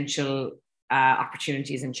potential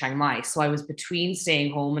opportunities in Chiang Mai. So I was between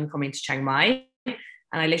staying home and coming to Chiang Mai. And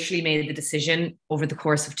I literally made the decision over the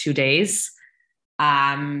course of 2 days.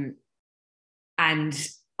 And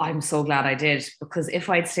I'm so glad I did, because if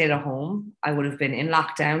I'd stayed at home, I would have been in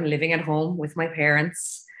lockdown, living at home with my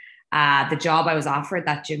parents. The job I was offered,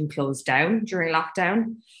 that gym closed down during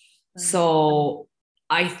lockdown. So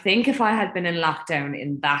I think if I had been in lockdown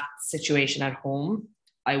in that situation at home,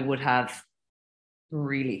 I would have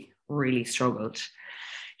really, really struggled.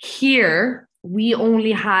 Here, we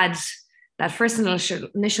only had that first initial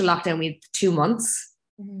lockdown, we had 2 months.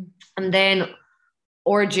 Mm-hmm. And then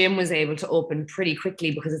our gym was able to open pretty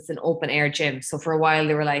quickly because it's an open air gym. So for a while,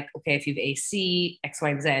 they were like, okay, if you have AC, X, Y,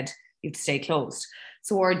 and Z, you have to stay closed.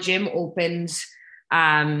 So our gym opened.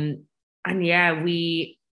 And yeah,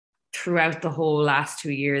 we throughout the whole last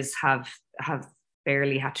 2 years have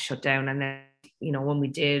barely had to shut down. And then, you know, when we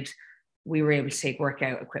did, we were able to take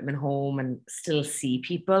workout equipment home and still see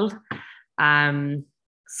people.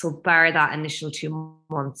 So bar that initial 2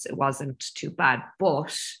 months, it wasn't too bad.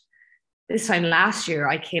 But this time last year,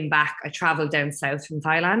 I came back. I traveled down south from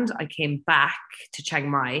Thailand. I came back to Chiang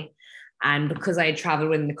Mai. And because I had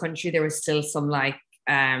traveled within the country, there was still some like,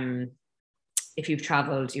 if you've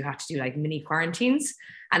traveled, you had to do like mini quarantines.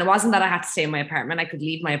 And it wasn't that I had to stay in my apartment. I could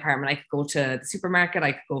leave my apartment. I could go to the supermarket.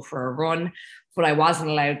 I could go for a run, but I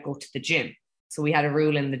wasn't allowed to go to the gym. So we had a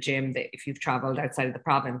rule in the gym that if you've traveled outside of the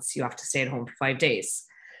province, you have to stay at home for 5 days.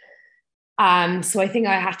 So I think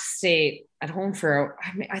I had to stay at home for,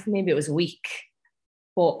 I think maybe it was a week,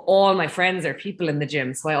 but all my friends are people in the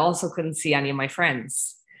gym. So I also couldn't see any of my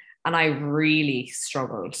friends. And I really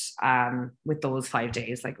struggled with those 5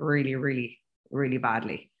 days, like really, really, really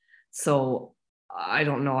badly. So I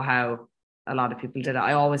don't know how a lot of people did it.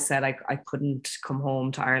 I always said I couldn't come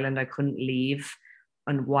home to Ireland. I couldn't leave.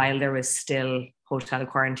 And while there was still hotel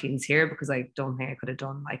quarantines here, because I don't think I could have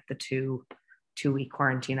done like the two-week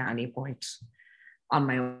quarantine at any point on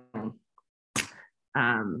my own.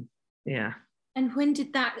 Yeah. And when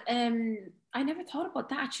did that, I never thought about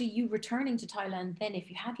that actually, you returning to Thailand then if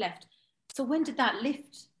you had left. So when did that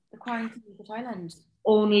lift, the quarantine for Thailand?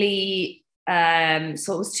 Only,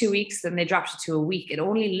 so it was 2 weeks, then they dropped it to a week. It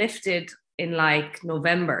only lifted in like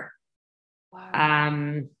November.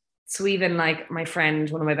 Wow. So even like my friend,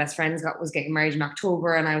 one of my best friends was getting married in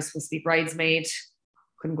October and I was supposed to be bridesmaid.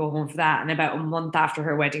 Couldn't go home for that. And about a month after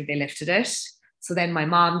her wedding, they lifted it. So then my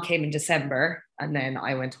mom came in December and then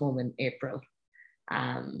I went home in April.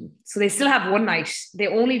 So they still have one night. They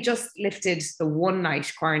only just lifted the one night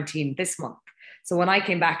quarantine this month. So when I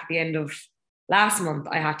came back at the end of last month,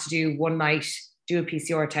 I had to do one night, do a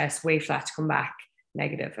PCR test, wait for that to come back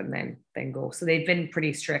negative and then go. So they've been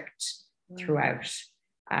pretty strict throughout.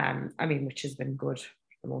 I mean, which has been good for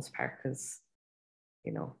the most part because,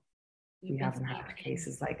 you know, we haven't had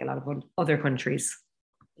cases like a lot of other countries.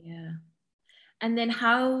 Yeah. And then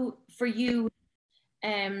how for you,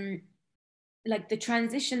 like the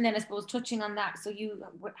transition then, I suppose, touching on that. So you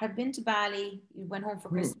had been to Bali, you went home for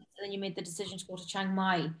Christmas, and then you made the decision to go to Chiang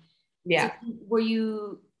Mai. Yeah. So were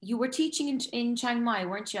you were teaching in Chiang Mai,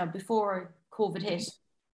 weren't you, before COVID hit?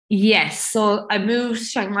 Yes. So I moved to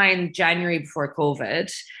Chiang Mai in January before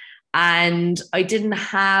COVID, and I didn't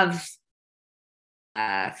have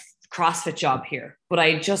a CrossFit job here, but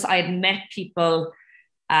I had met people,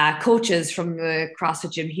 coaches from the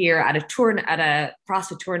CrossFit gym here at a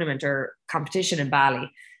CrossFit tournament or competition in Bali.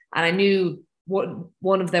 And I knew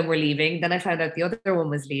one of them were leaving. Then I found out the other one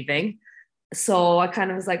was leaving. So I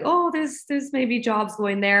kind of was like, oh, there's maybe jobs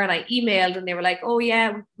going there. And I emailed and they were like, oh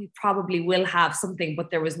yeah, we probably will have something, but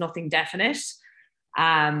there was nothing definite.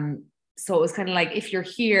 So it was kind of like, if you're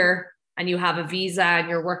here and you have a visa and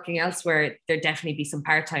you're working elsewhere, there'd definitely be some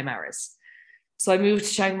part-time hours. So I moved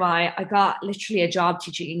to Chiang Mai. I got literally a job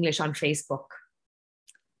teaching English on Facebook.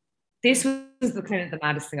 This was the kind of the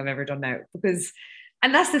maddest thing I've ever done now, because,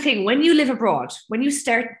 and that's the thing, when you live abroad, when you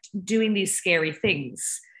start doing these scary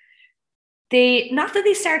things, not that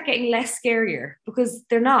they start getting less scarier, because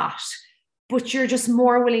they're not, but you're just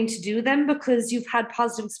more willing to do them because you've had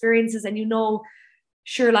positive experiences and you know,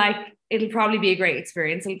 sure, like it'll probably be a great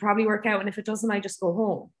experience. It'll probably work out. And if it doesn't, I just go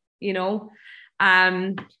home, you know?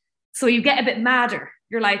 So you get a bit madder.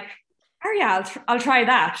 You're like, oh yeah, I'll try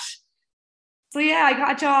that. So yeah, I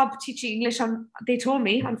got a job teaching English they told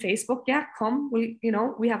me on Facebook, yeah, come, we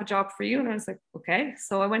have a job for you. And I was like, okay.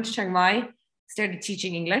 So I went to Chiang Mai, started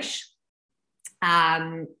teaching English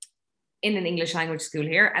in an English language school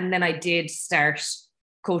here. And then I did start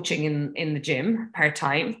coaching in the gym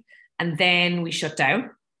part-time. And then we shut down.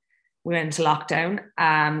 We went into lockdown.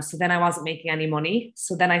 So then I wasn't making any money.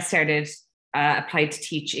 So then I started applied to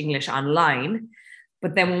teach English online.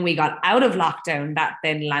 But then when we got out of lockdown, that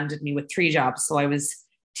then landed me with 3 jobs. So I was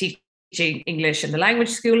teaching English in the language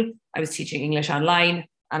school, I was teaching English online,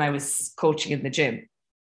 and I was coaching in the gym.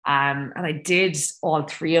 And I did all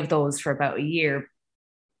 3 of those for about a year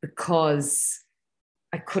because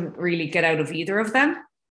I couldn't really get out of either of them.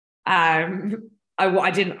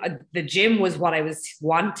 I didn't, the gym was what I was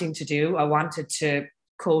wanting to do. I wanted to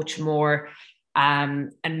coach more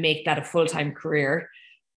and make that a full-time career.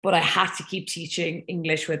 But I had to keep teaching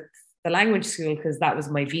English with the language school because that was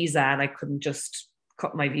my visa, and I couldn't just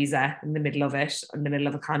cut my visa in the middle of it, in the middle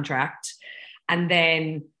of a contract. And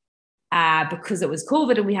then because it was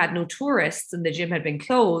COVID and we had no tourists and the gym had been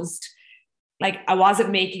closed, like I wasn't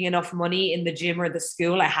making enough money in the gym or the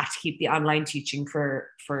school. I had to keep the online teaching for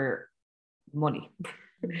money.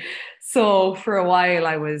 So for a while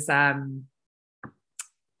I was I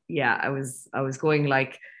was going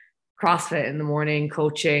like CrossFit in the morning,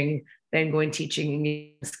 coaching, then going teaching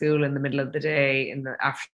English in school in the middle of the day, in the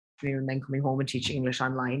afternoon, and then coming home and teaching English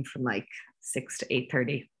online from like 6 to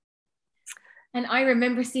 8:30. And I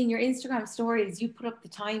remember seeing your Instagram stories. You put up the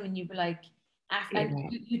time and you'd be like,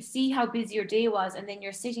 and you'd see how busy your day was, and then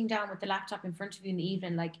you're sitting down with the laptop in front of you in the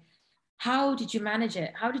evening. Like, how did you manage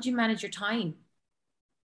it? How did you manage your time?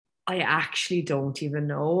 I actually don't even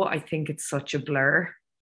know. I think it's such a blur.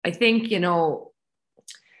 I think, you know,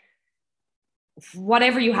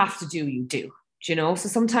 whatever you have to do, you do, you know? So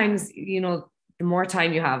sometimes, you know, the more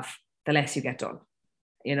time you have, the less you get done,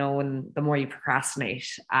 you know, and the more you procrastinate.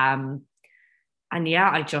 And yeah,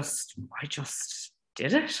 I just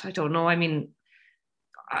did it. I don't know. I mean,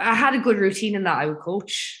 I had a good routine in that I would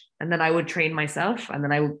coach and then I would train myself and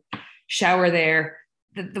then I would shower there.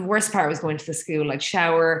 The worst part was going to the school, like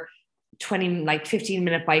shower,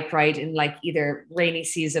 15-minute bike ride in like either rainy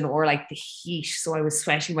season or like the heat. So I was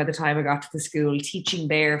sweating by the time I got to the school, teaching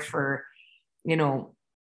there for, you know,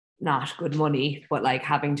 not good money, but like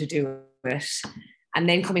having to do it. And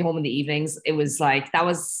then coming home in the evenings, it was like, that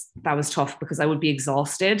was tough because I would be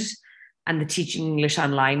exhausted. And the teaching English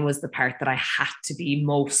online was the part that I had to be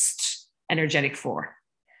most energetic for.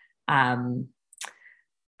 And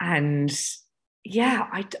yeah,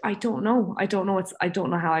 I don't know. I don't know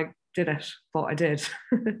how I did it, but I did.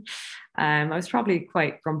 I was probably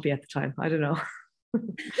quite grumpy at the time. I don't know.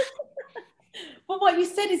 But what you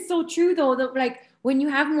said is so true though, that like when you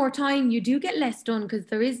have more time, you do get less done because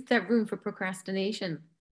there is that room for procrastination.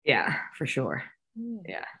 Yeah, for sure.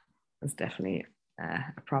 Yeah, that's definitely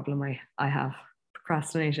a problem I have,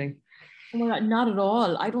 procrastinating. Oh my God, not at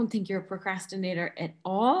all. I don't think you're a procrastinator at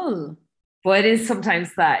all. But it is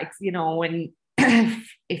sometimes that, you know, when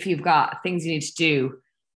if you've got things you need to do,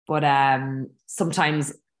 but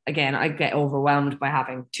sometimes again I get overwhelmed by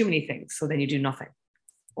having too many things, so then you do nothing,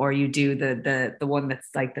 or you do the one that's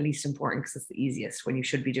like the least important because it's the easiest when you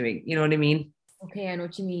should be doing, you know what I mean? Okay, I know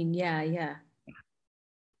what you mean. Yeah.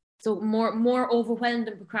 So more overwhelmed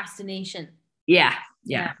than procrastination. Yeah.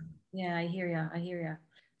 Yeah, I hear you.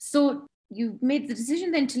 So you made the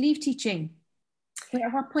decision then to leave teaching. But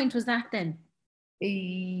at what point was that then?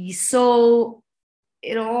 So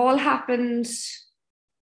it all happened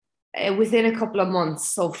within a couple of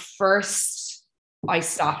months. So first I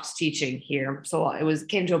stopped teaching here. So it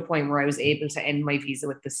came to a point where I was able to end my visa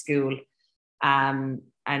with the school and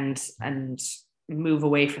move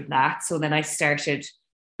away from that. So then I started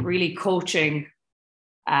really coaching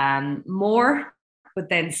more, but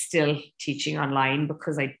then still teaching online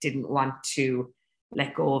because I didn't want to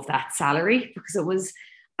let go of that salary, because it was,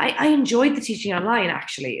 I enjoyed the teaching online.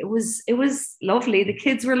 Actually, it was lovely. The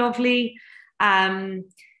kids were lovely. Again,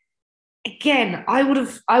 I would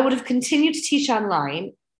have continued to teach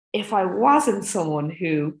online if I wasn't someone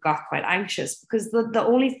who got quite anxious, because the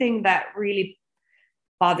only thing that really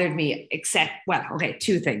bothered me, except, well, okay,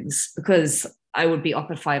 two things, because I would be up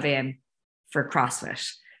at 5 a.m. for CrossFit.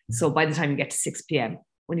 So by the time you get to 6 p.m.,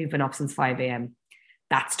 when you've been up since 5 a.m.,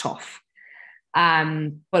 that's tough.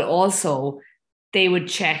 But also they would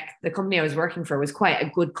check, the company I was working for was quite a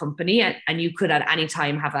good company, and you could at any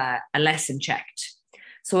time have a lesson checked.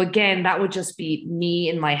 So again, that would just be me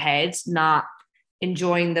in my head, not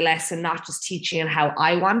enjoying the lesson, not just teaching it how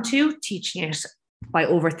I want to, teaching it by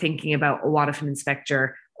overthinking about, what if an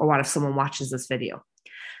inspector, or what if someone watches this video?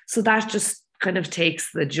 So that just kind of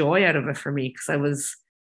takes the joy out of it for me, because I was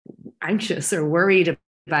anxious or worried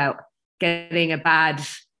about getting a bad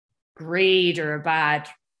grade or a bad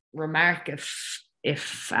remark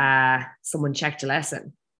if someone checked a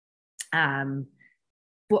lesson.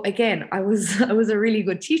 But again, I was a really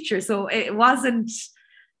good teacher, so it wasn't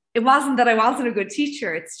that I wasn't a good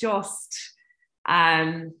teacher. It's just,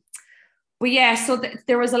 but yeah. So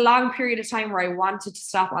there was a long period of time where I wanted to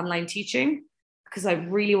stop online teaching because I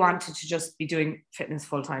really wanted to just be doing fitness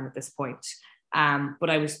full time at this point. But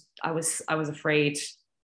I was afraid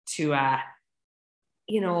to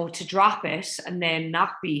to drop it and then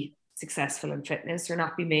not be successful in fitness or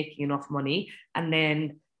not be making enough money, and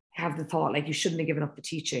then have the thought like, you shouldn't have given up the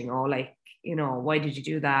teaching, or like, why did you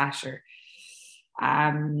do that? Or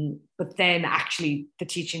but then actually the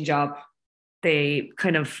teaching job, they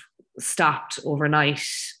kind of stopped overnight.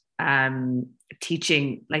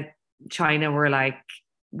 Teaching, like China were like,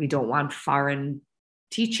 we don't want foreign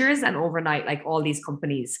teachers, and overnight, like all these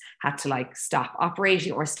companies had to like stop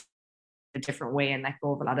operating or a different way and let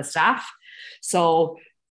go of a lot of staff. So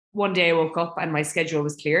one day I woke up and my schedule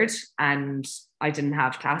was cleared and I didn't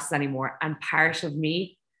have classes anymore. And part of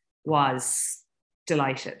me was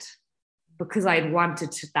delighted because I'd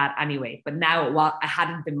wanted that anyway. But now it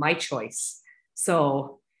hadn't been my choice.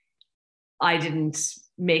 So I didn't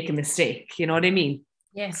make a mistake. You know what I mean?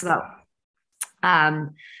 Yes. So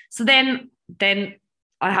then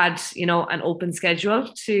I had, an open schedule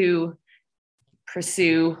to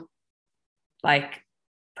pursue like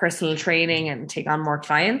personal training and take on more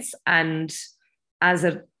clients. And as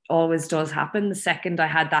it always does happen, the second I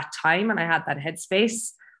had that time and I had that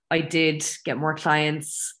headspace, I did get more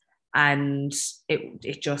clients, and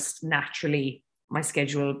it just naturally, my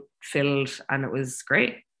schedule filled and it was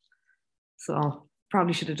great. So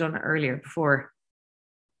probably should have done it earlier before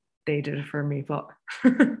they did it for me, but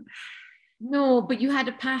no, but you had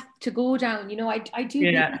a path to go down. I do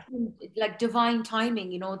believe in, like, divine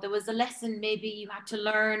timing. There was a lesson maybe you had to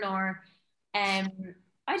learn, or I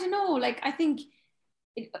don't know. Like, I think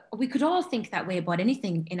we could all think that way about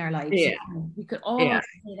anything in our lives. Yeah. We could all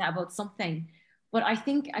say that about something. But I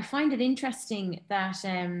find it interesting that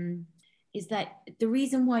is that the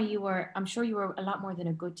reason why I'm sure you were a lot more than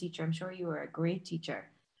a good teacher. I'm sure you were a great teacher.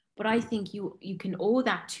 But I think you can owe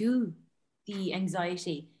that to the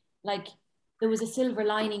anxiety. Like, there was a silver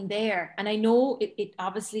lining there. And I know it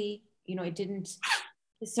obviously, it didn't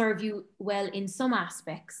serve you well in some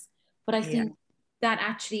aspects, but I think that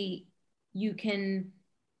actually you can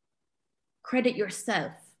credit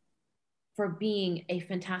yourself for being a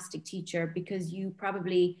fantastic teacher, because you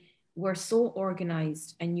probably were so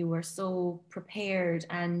organized and you were so prepared.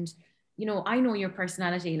 And, I know your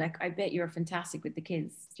personality. Like, I bet you're fantastic with the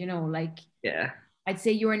kids, like, I'd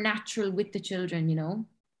say you're natural with the children,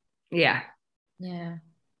 Yeah. Yeah.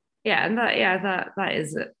 Yeah. And that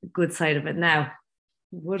is a good side of it. Now,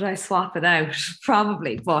 would I swap it out?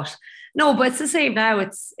 Probably, but no, but it's the same now.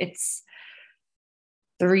 It's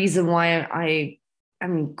the reason why I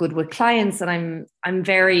am good with clients, and I'm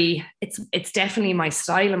very, it's definitely my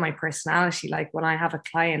style and my personality. Like, when I have a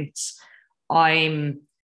client, I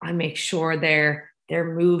make sure they're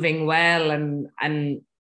moving well, and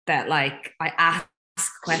that, like, I ask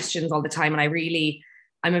questions all the time, and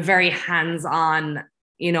I'm a very hands-on,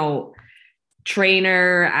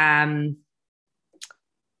 trainer, and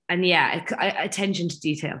attention to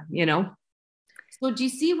detail, So do you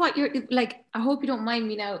see what you're like? I hope you don't mind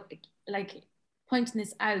me now, like, pointing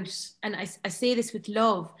this out. And I say this with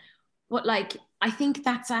love, but like, I think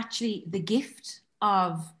that's actually the gift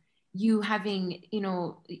of you having,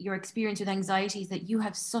 your experience with anxiety, is that you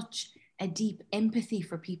have such a deep empathy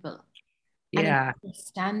for people. And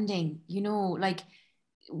understanding, like,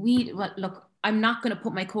 look, I'm not going to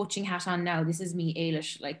put my coaching hat on now. This is me,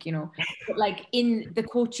 Ailish, like, but like, in the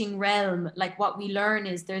coaching realm, like, what we learn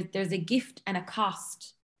is there's a gift and a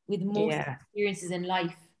cost with most experiences in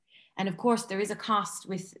life. And of course, there is a cost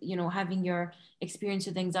with, having your experience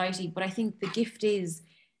with anxiety. But I think the gift is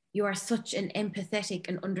you are such an empathetic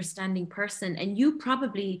and understanding person. And you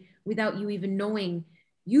probably, without you even knowing,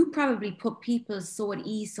 you probably put people so at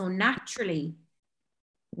ease so naturally,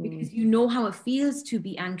 because you know how it feels to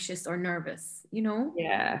be anxious or nervous,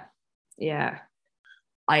 Yeah.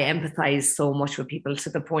 I empathize so much with people, to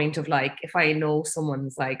the point of, like, if I know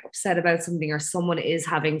someone's like upset about something, or someone is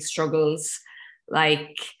having struggles,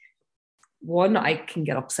 like, one, I can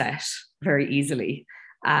get upset very easily,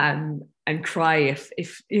 and cry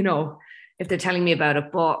if they're telling me about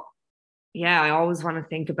it. But I always want to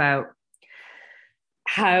think about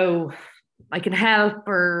how I can help,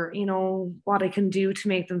 or what I can do to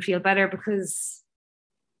make them feel better, because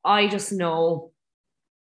I just know.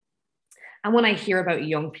 And when I hear about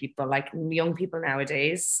young people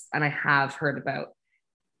nowadays, and I have heard about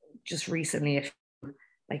just recently,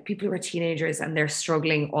 like, people who are teenagers and they're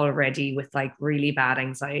struggling already with, like, really bad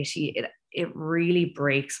anxiety, it really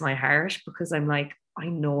breaks my heart, because I'm like, I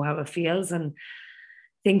know how it feels. And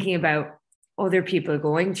thinking about other people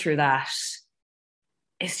going through that,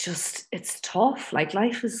 it's tough. Like,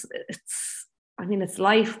 life is, it's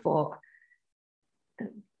life, but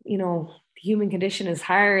the human condition is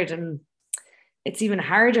hard, and it's even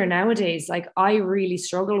harder nowadays. Like, I really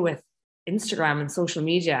struggle with Instagram and social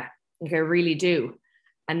media. Like, I really do.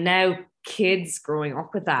 And now kids growing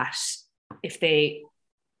up with that, if they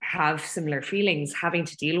have similar feelings, having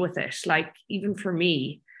to deal with it. Like, even for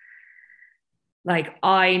me, like,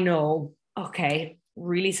 I know, okay,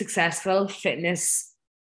 really successful fitness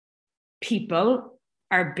people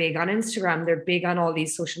are big on Instagram. They're big on all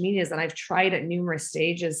these social medias. And I've tried at numerous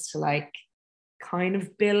stages to like kind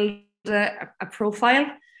of build a profile,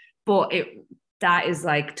 but that is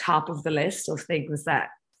like top of the list of things that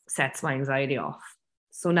sets my anxiety off.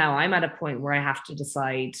 So now I'm at a point where I have to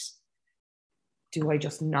decide, do I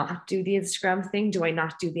just not do the Instagram thing? Do I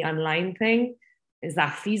not do the online thing? Is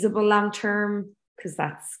that feasible long term? Because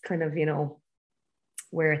that's kind of,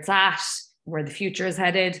 where it's at, where the future is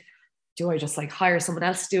headed. Do I just like hire someone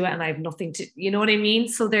else to do it and I have nothing to, you know what I mean?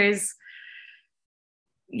 So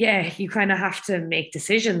you kind of have to make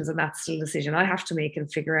decisions, and that's still a decision I have to make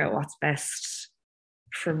and figure out what's best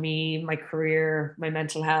for me, my career, my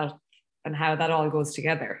mental health, and how that all goes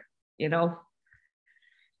together, No,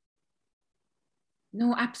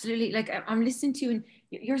 absolutely. Like, I'm listening to you and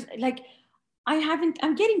you're like,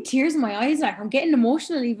 I'm getting tears in my eyes. Like, I'm getting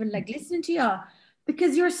emotional even like listening to you,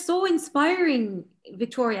 because you're so inspiring,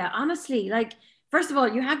 Victoria. Honestly, like, first of all,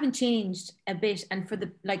 you haven't changed a bit, and for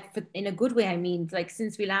in a good way. I mean, like,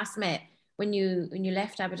 since we last met, when you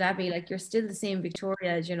left Abu Dhabi, like, you're still the same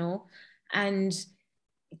Victoria, and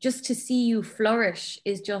just to see you flourish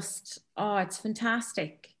is just, oh, it's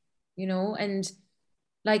fantastic, and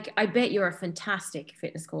like, I bet you're a fantastic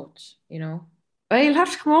fitness coach. Well, you'll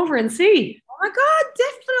have to come over and see. Oh my God,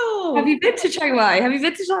 definitely. Have you been to Chiang Mai? Have you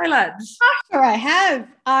been to Thailand? Sure, I have.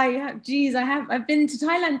 Geez, I have. I've been to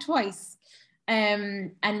Thailand twice.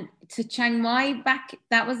 And to Chiang Mai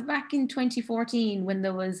that was back in 2014 when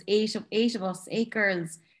there was eight of us, 8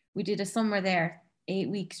 girls. We did a summer there, 8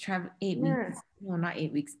 weeks travel, 8 weeks. No, not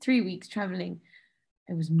 8 weeks, 3 weeks traveling.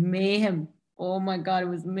 It was mayhem. Oh my God, it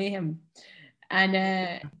was mayhem. And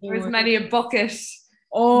there was many a bucket.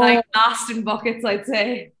 Oh, like lost in buckets, I'd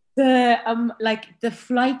say. Like the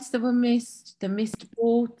flights that were missed, the missed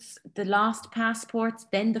boats, the lost passports,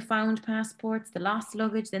 then the found passports, the lost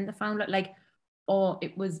luggage, then the found, like, oh,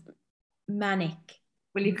 it was manic.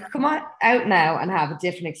 Well, you could come out now and have a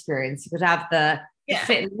different experience. You could have the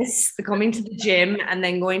fitness, the coming to the gym, and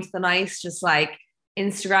then going to the nice, just like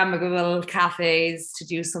Instagrammable cafes to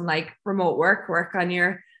do some like remote work on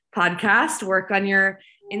your podcast, work on your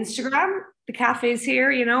Instagram. The cafes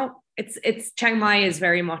here, it's Chiang Mai is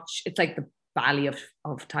very much, it's like the Bali of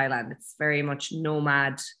Thailand. It's very much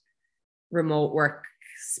nomad, remote work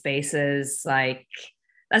spaces. Like,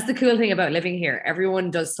 that's the cool thing about living here. Everyone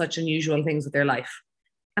does such unusual things with their life.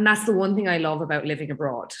 And that's the one thing I love about living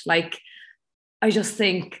abroad. Like, I just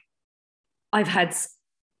think I've had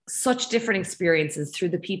such different experiences through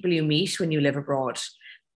the people you meet when you live abroad,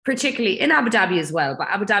 particularly in Abu Dhabi as well. But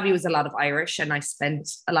Abu Dhabi was a lot of Irish, and I spent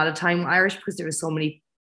a lot of time Irish because there were so many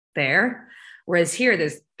there. Whereas here,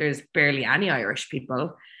 there's barely any Irish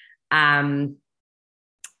people. And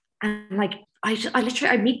like,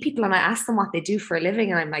 I meet people and I ask them what they do for a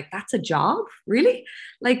living, and I'm like, that's a job? Really?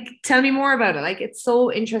 Like, tell me more about it. Like, it's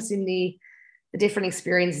so interesting, the different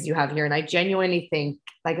experiences you have here. And I genuinely think,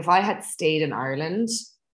 like, if I had stayed in Ireland,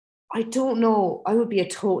 I don't know, I would be a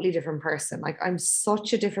totally different person. Like, I'm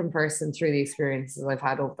such a different person through the experiences I've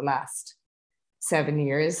had over the last 7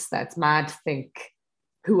 years. That's mad to think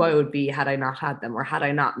who I would be had I not had them, or had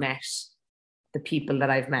I not met the people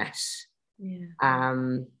that I've met. Yeah.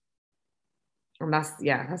 And that's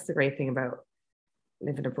the great thing about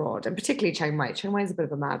living abroad, and particularly Chiang Mai. Chiang Mai is a bit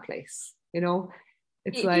of a mad place,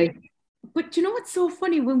 It's like, but you know what's so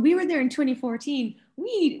funny? When we were there in 2014,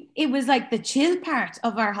 it was like the chill part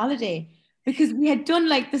of our holiday, because we had done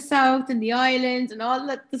like the South and the islands and all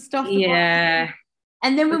the stuff. Yeah.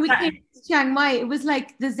 And then when we came to Chiang Mai, it was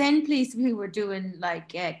like the Zen place. We were doing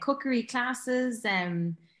like cookery classes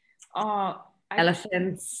and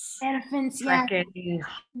elephants, trekking,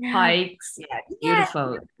 hikes. Yeah,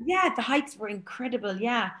 beautiful. Yeah, the hikes were incredible.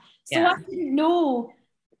 Yeah. So I didn't know.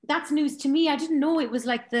 That's news to me. I didn't know it was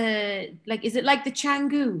like is it like the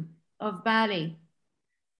Canggu of Bali?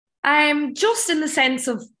 Just in the sense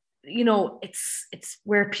of, it's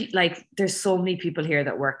where there's so many people here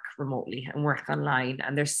that work remotely and work online,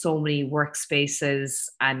 and there's so many workspaces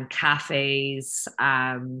and cafes,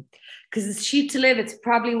 because it's cheap to live. It's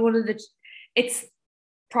probably it's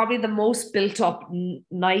probably the most built up,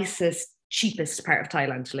 nicest, cheapest part of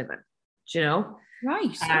Thailand to live in,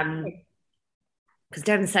 Right. Because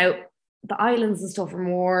down south, the islands and stuff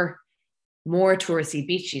are more touristy,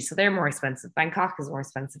 beachy, so they're more expensive. Bangkok is more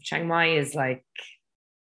expensive. Chiang Mai is like,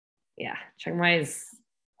 I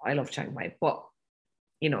love Chiang Mai, but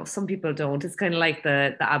some people don't. It's kind of like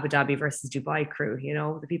the Abu Dhabi versus Dubai crew.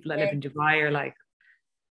 The people that live in Dubai are like,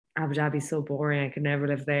 Abu Dhabi's so boring. I could never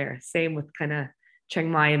live there. Same with kind of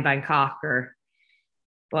Chiang Mai and Bangkok,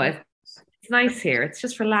 but it's nice here. It's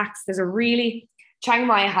just relaxed. Chiang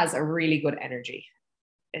Mai has a really good energy.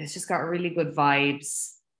 It's just got really good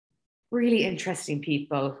vibes, really interesting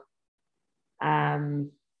people. Yeah,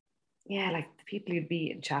 like the people you'd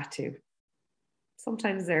be in chat to.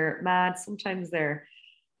 Sometimes they're mad, sometimes they're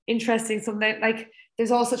interesting. Something like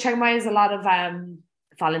there's also Chiang Mai is a lot of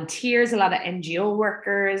volunteers, a lot of NGO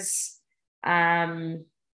workers. Yeah,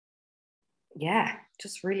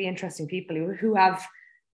 just really interesting people who have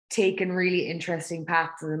taken really interesting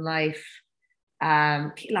paths in life.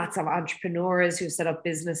 Lots of entrepreneurs who set up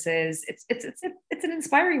businesses. It's an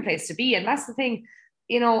inspiring place to be, and that's the thing,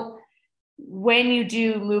 when you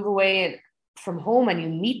do move away from home and you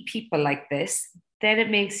meet people like this, then it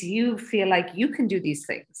makes you feel like you can do these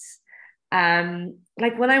things.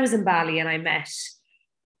 Like when I was in Bali and I met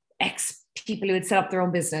ex people who had set up their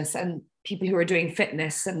own business and people who were doing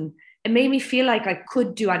fitness, and it made me feel like I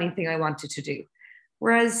could do anything I wanted to do.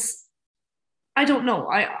 Whereas I don't know,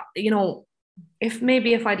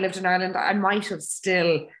 if I'd lived in Ireland, I might have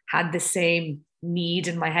still had the same need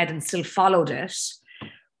in my head and still followed it,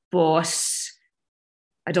 but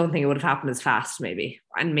I don't think it would have happened as fast, maybe.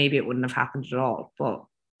 And maybe it wouldn't have happened at all. But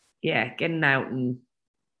yeah, getting out and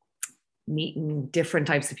meeting different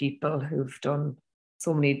types of people who've done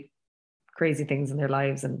so many crazy things in their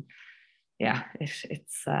lives. And yeah, it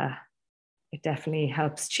definitely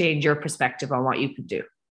helps change your perspective on what you can do.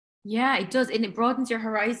 Yeah, it does. And it broadens your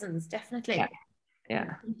horizons, definitely.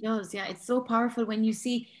 Yeah. It does. Yeah. It's so powerful when you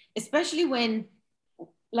see, especially when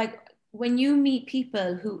you meet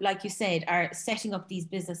people who, like you said, are setting up these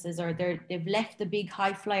businesses, or they've left the big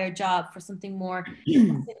high flyer job for something more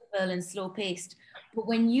simple and slow paced. But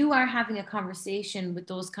when you are having a conversation with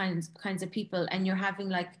those kinds of people, and you're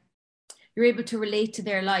able to relate to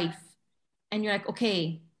their life, and you're like,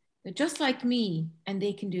 okay, they're just like me and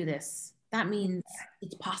they can do this. That means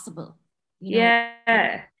it's possible. Yeah.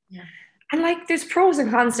 And like there's pros and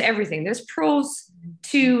cons to everything. There's pros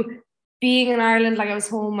to being in Ireland. Like I was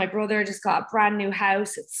home, my brother just got a brand new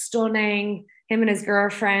house. It's stunning. Him and his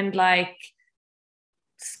girlfriend, like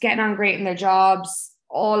getting on great in their jobs,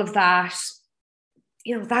 all of that,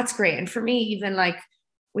 that's great. And for me, even like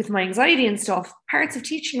with my anxiety and stuff, parts of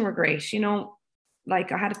teaching were great.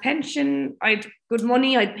 Like I had a pension, I'd good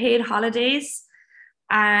money, I'd paid holidays.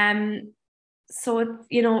 So,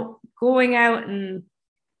 going out and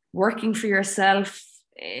working for yourself,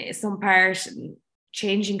 some part, and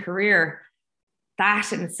changing career,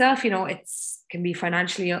 that in itself, can be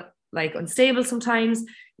financially like unstable sometimes.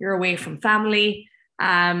 You're away from family.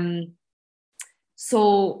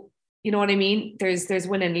 So, you know what I mean? There's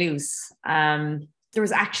win and lose. There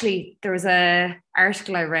was a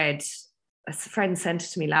article I read, a friend sent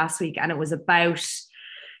it to me last week, and it was about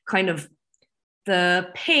kind of the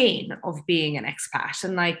pain of being an expat.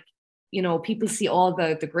 And like, people see all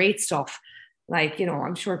the great stuff. Like,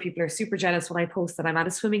 I'm sure people are super jealous when I post that I'm at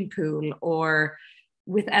a swimming pool or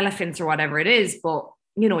with elephants or whatever it is. But,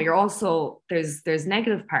 you're also, there's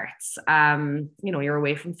negative parts. You're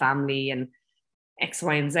away from family and X,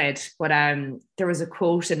 Y, and Z. But there was a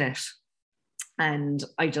quote in it, and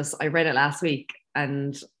I read it last week,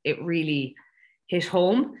 and it really hit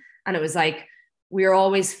home. And it was like, we are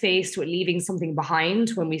always faced with leaving something behind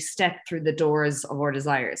when we step through the doors of our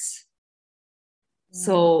desires.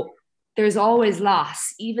 So there's always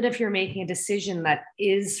loss, even if you're making a decision that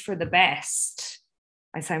is for the best.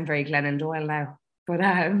 I sound very Glennon Doyle now, but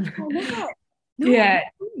yeah,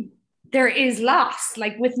 there is loss.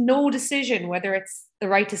 Like with no decision, whether it's the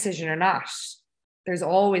right decision or not, there's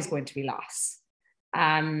always going to be loss.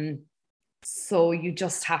 So you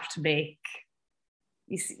just have to make,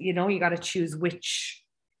 you got to choose which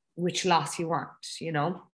loss you want,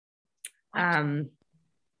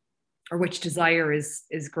 or which desire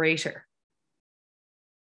is greater.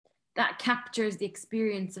 That captures the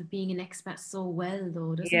experience of being an expat so well,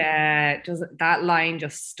 though, doesn't it? Yeah, that line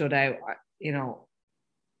just stood out,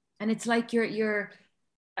 And it's like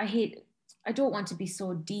I don't want to be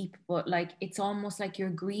so deep, but like it's almost like you're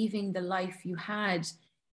grieving the life you had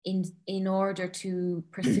in order to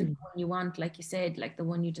pursue the one you want, like you said, like the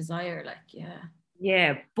one you desire. Like,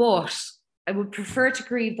 yeah, but I would prefer to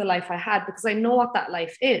grieve the life I had, because I know what that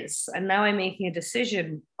life is, and now I'm making a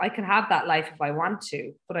decision. I can have that life if I want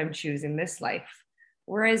to, but I'm choosing this life.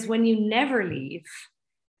 Whereas when you never leave,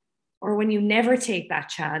 or when you never take that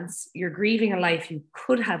chance, you're grieving a life you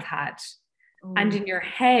could have had. And in your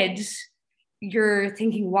head, you're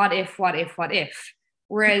thinking, what if?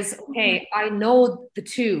 Whereas, okay, I know the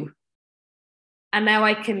two. And now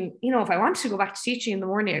I can, you know, if I wanted to go back to teaching in the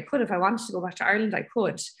morning, I could. If I wanted to go back to Ireland, I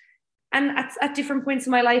could. And at different points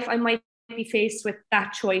in my life, I might be faced with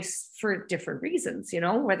that choice for different reasons, you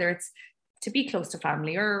know, whether it's to be close to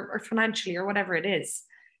family or financially or whatever it is.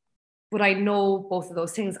 But I know both of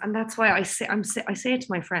those things. And that's why I say it to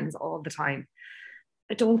my friends all the time.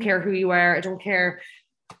 I don't care who you are. I don't care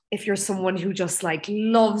if you're someone who just like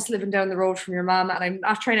loves living down the road from your mom. And I'm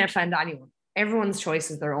not trying to offend anyone. Everyone's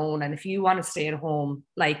choice is their own. And if you want to stay at home,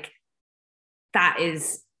 like that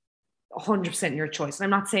is 100% your choice. And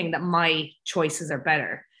I'm not saying that my choices are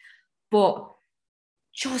better, but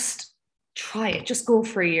just try it. Just go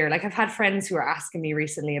for a year. Like I've had friends who are asking me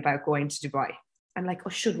recently about going to Dubai. I'm like, oh,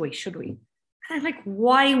 should we? And I'm like,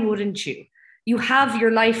 why wouldn't you? You have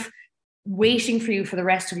your life waiting for you for the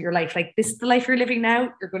rest of your life. Like this is the life you're living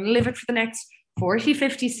now. You're going to live it for the next 40,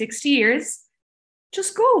 50, 60 years.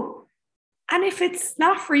 Just go. And if it's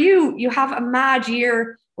not for you, you have a mad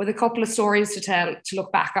year with a couple of stories to tell, to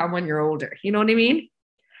look back on when you're older. You know what I mean?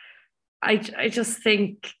 I just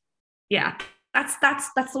think, yeah, that's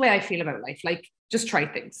the way I feel about life. Like just try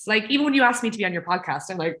things. Like even when you asked me to be on your podcast,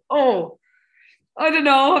 I'm like, oh, I don't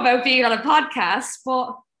know about being on a podcast,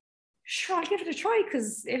 but sure, I'll give it a try,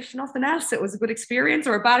 because if nothing else, it was a good experience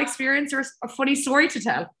or a bad experience or a funny story to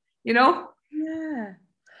tell, you know? Yeah.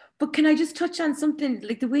 But can I just touch on something,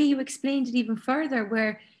 like the way you explained it even further,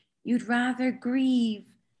 where you'd rather grieve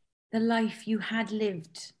the life you had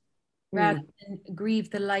lived rather than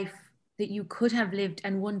grieve the life that you could have lived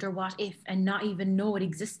and wonder what if and not even know it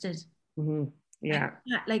existed. Mm-hmm. Yeah.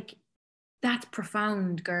 Like that's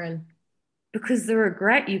profound, girl. Because the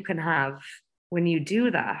regret you can have when you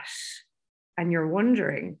do that and you're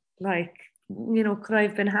wondering, like, you know, could I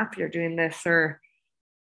have been happier doing this, or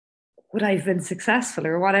would I have been successful,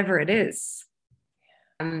 or whatever it is.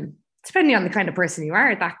 Depending on the kind of person you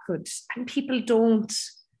are, that could, and people don't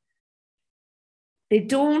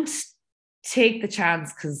take the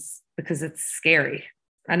chance because it's scary.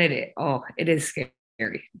 And it is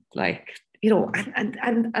scary. Like, you know,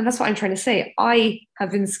 and that's what I'm trying to say. I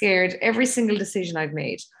have been scared every single decision I've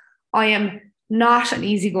made. I am not an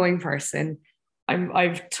easygoing person.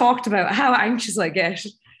 I've talked about how anxious I get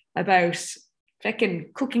about fucking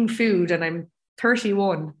cooking food, and I'm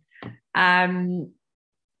 31.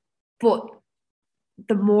 But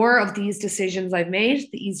the more of these decisions I've made,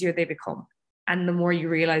 the easier they become. And the more you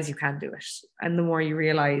realize you can do it. And the more you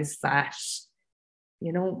realize that,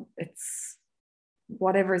 you know, it's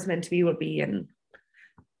whatever is meant to be will be. And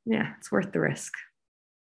yeah, it's worth the risk.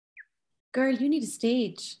 Girl, you need a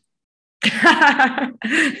stage. Like,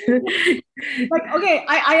 okay,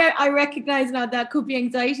 I recognize now that could be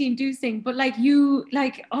anxiety inducing, but like you,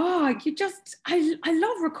 like, oh, you just, I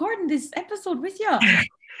love recording this episode with you.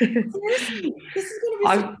 Seriously, this is going to be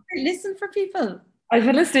such a great listen for people. I've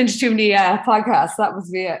been listening to too many podcasts. That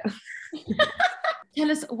must be it. Tell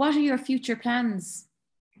us, what are your future plans?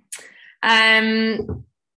 Well,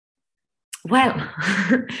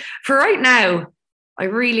 for right now, I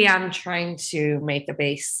really am trying to make a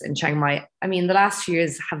base in Chiang Mai. I mean, the last few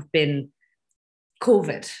years have been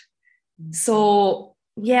COVID. So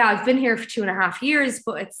yeah, I've been here for 2.5 years,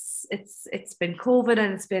 but it's been COVID,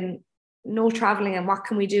 and it's been no traveling, and what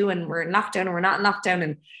can we do? And we're in lockdown, and we're not in lockdown,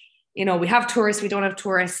 and you know, we have tourists, we don't have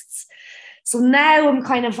tourists. So now I'm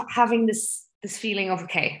kind of having this feeling of,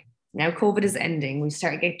 okay, now COVID is ending. We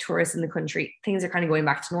start to get tourists in the country. Things are kind of going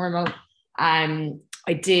back to normal.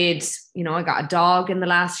 I did, you know, I got a dog in the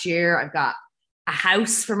last year. I've got a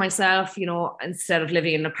house for myself, you know, instead of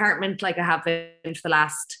living in an apartment like I have been for the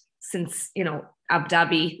last, since, you know, Abu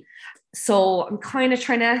Dhabi. So I'm kind of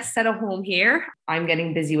trying to set a home here. I'm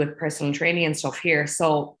getting busy with personal training and stuff here.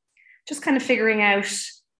 So just kind of figuring out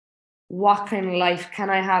what kind of life can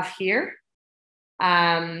I have here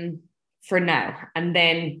for now. And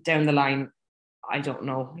then down the line, I don't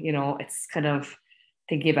know, you know, it's kind of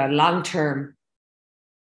thinking about long-term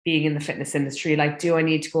being in the fitness industry. Like, do I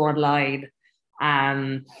need to go online?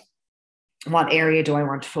 What area do I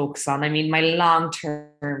want to focus on? I mean, my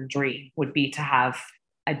long-term dream would be to have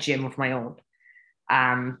a gym of my own.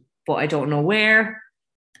 But I don't know where.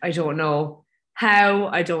 I don't know how.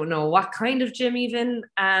 I don't know what kind of gym even,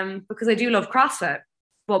 because I do love CrossFit.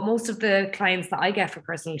 But most of the clients that I get for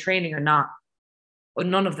personal training are not, well,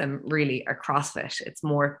 none of them really are CrossFit. It's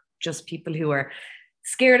more just people who are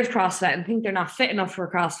scared of CrossFit and think they're not fit enough for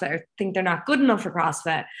CrossFit, or think they're not good enough for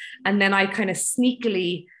CrossFit. And then I kind of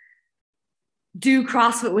sneakily do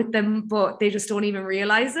CrossFit with them, but they just don't even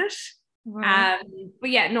realize it. Wow. But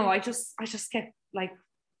yeah, no, I just get like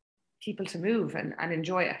people to move and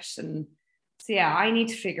enjoy it. And so yeah, I need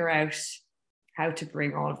to figure out how to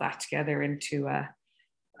bring all of that together into a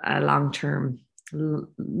long-term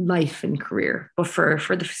life and career. But for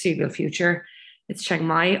the foreseeable future, it's Chiang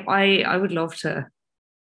Mai. I would love to,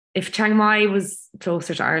 if Chiang Mai was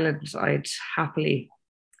closer to Ireland, I'd happily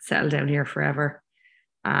settle down here forever.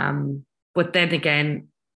 But then again,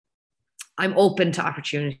 I'm open to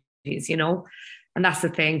opportunities, you know, and that's the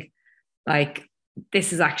thing. Like,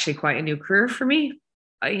 this is actually quite a new career for me.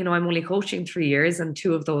 I'm only coaching 3 years, and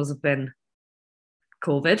 2 of those have been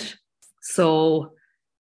COVID. So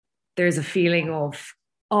there's a feeling of,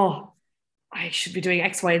 oh, I should be doing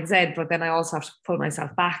X, Y, and Z, but then I also have to pull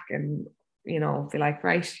myself back and, be like,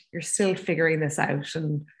 right, you're still figuring this out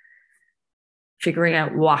and figuring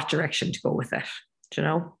out what direction to go with it,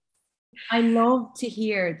 I love to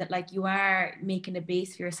hear that, like, you are making a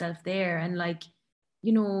base for yourself there, and like,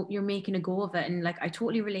 you're making a go of it. And like, I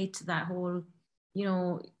totally relate to that whole,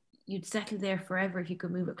 you'd settle there forever if you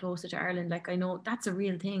could move it closer to Ireland. Like, I know that's a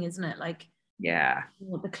real thing, isn't it? Like, yeah,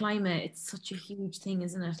 the climate, it's such a huge thing,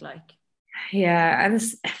 isn't it? Like, yeah. And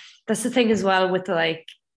that's the thing as well with like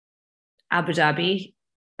Abu Dhabi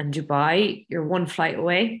and Dubai. You're one flight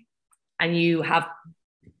away, and you have,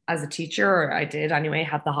 as a teacher, or I did anyway,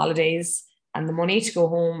 have the holidays and the money to go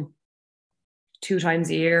home 2 times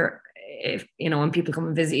a year, if when people come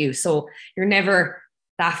and visit you. So you're never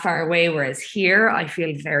that far away. Whereas here, I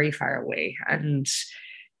feel very far away. And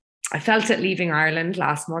I felt it leaving Ireland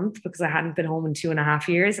last month because I hadn't been home in 2.5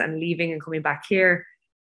 years, and leaving and coming back here,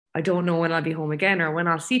 I don't know when I'll be home again or when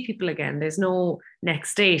I'll see people again. There's no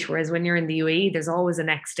next date. Whereas when you're in the UAE, there's always a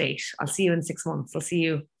next date. I'll see you in 6 months. I'll see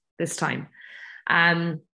you this time.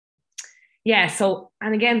 Yeah. So,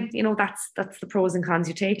 and again, that's the pros and cons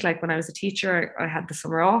you take. Like, when I was a teacher, I had the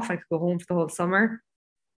summer off. I could go home for the whole summer.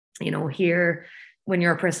 Here, when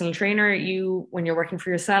you're a personal trainer, when you're working for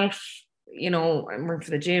yourself, I'm working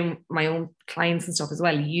for the gym, my own clients and stuff as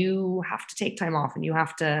well, you have to take time off, and you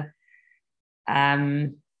have to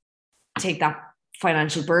take that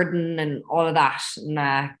financial burden and all of that.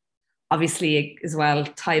 And obviously as well,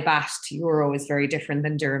 Thai baht to euro is very different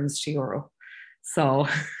than dirhams to euro. So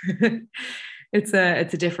it's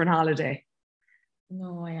a different holiday.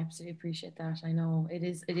 No, I absolutely appreciate that. I know it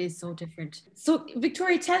is so different. So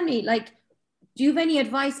Victoria, tell me, like, do you have any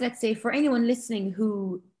advice, let's say, for anyone listening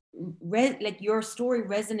who like your story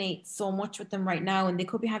resonates so much with them right now, and they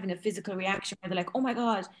could be having a physical reaction where they're like, oh my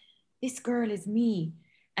God, this girl is me.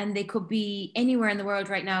 And they could be anywhere in the world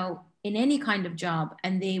right now in any kind of job,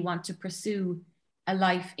 and they want to pursue a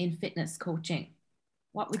life in fitness coaching.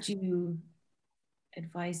 What would you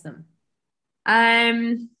advise them?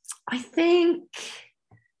 I think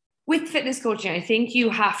with fitness coaching, I think you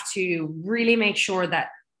have to really make sure that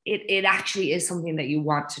it actually is something that you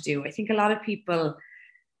want to do. I think a lot of people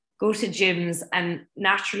go to gyms, and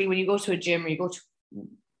naturally when you go to a gym or you go to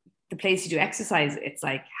the place you do exercise, it's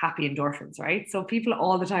like happy endorphins, right? So people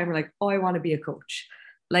all the time are like, oh, I want to be a coach.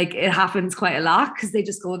 Like, it happens quite a lot because they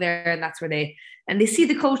just go there, and that's where they see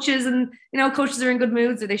the coaches, and coaches are in good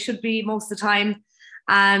moods, or they should be most of the time.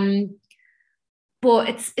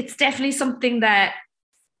 But it's definitely something that,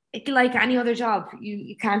 like any other job,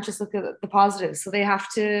 you can't just look at the positives. So they have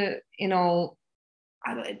to,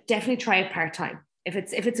 definitely try it part-time. If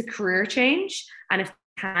it's a career change, and if you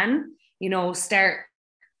can, start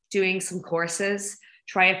doing some courses,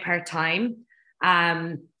 try it part-time.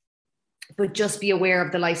 But just be aware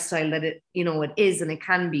of the lifestyle that it is, and it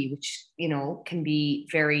can be, which, can be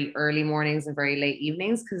very early mornings and very late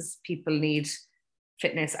evenings, because people need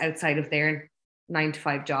fitness outside of their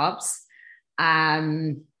 9-to-5 jobs.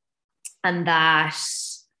 And that,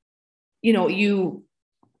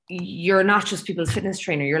 you're not just people's fitness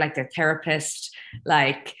trainer, you're like their therapist.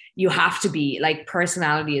 Like, you have to be, like,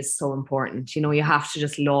 personality is so important. You have to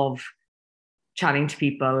just love chatting to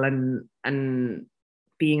people and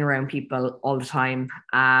being around people all the time.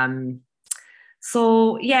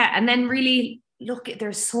 So yeah, and then really look,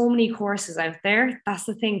 there's so many courses out there. That's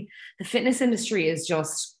the thing. The fitness industry is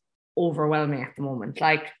just overwhelming at the moment.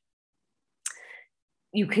 Like,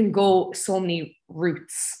 you can go so many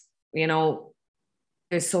routes,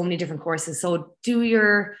 there's so many different courses. So do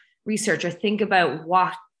your research, or think about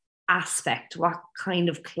what kind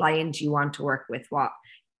of client you want to work with, what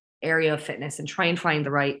area of fitness, and try and find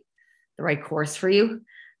the right course for you.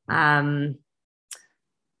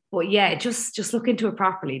 But yeah, just look into it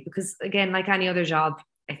properly, because again, like any other job,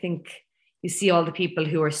 I think you see all the people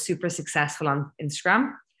who are super successful on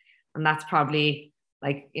Instagram, and that's probably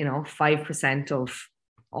like 5% of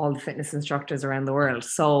all the fitness instructors around the world.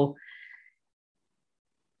 So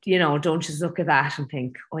don't just look at that and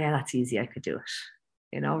think, oh yeah, that's easy, I could do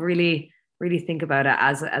it. Really think about it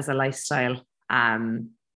as a lifestyle.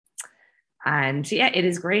 And yeah, it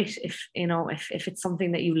is great if it's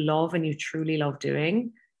something that you love and you truly love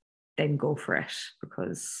doing, then go for it,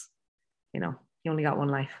 because you only got one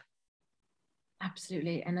life.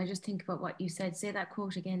 Absolutely. And I just think about what you said. Say that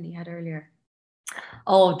quote again that you had earlier.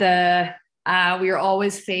 Oh, we are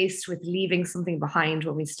always faced with leaving something behind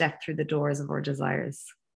when we step through the doors of our desires.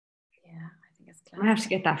 Yeah, I think it's I might have to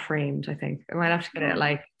get that framed. I think I might have to get it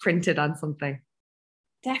like printed on something.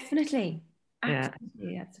 Definitely.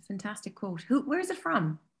 Absolutely. Yeah, it's a fantastic quote. Where is it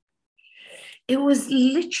from? It was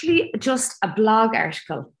literally just a blog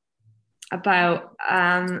article about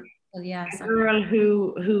a girl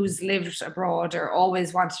who's lived abroad, or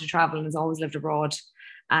always wanted to travel and has always lived abroad.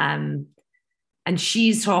 And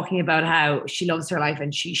she's talking about how she loves her life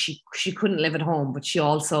and she couldn't live at home, but she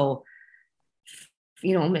also,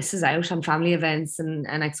 misses out on family events and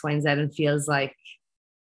X, Y, and Z, and feels like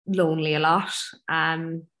lonely a lot.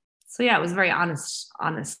 So yeah, it was a very honest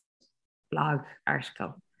blog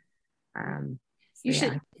article. You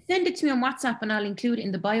should send it to me on WhatsApp and I'll include it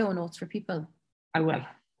in the bio notes for people. I will.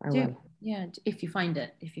 Yeah, if you find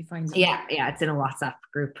it. Yeah, it's in a WhatsApp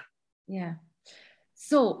group. Yeah.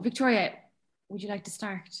 So, Victoria, would you like to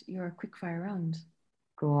start your quickfire round?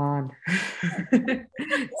 Go on. Is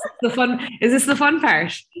this the fun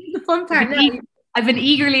part? The fun part. I've been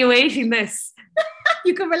eagerly awaiting this.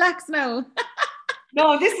 You can relax now.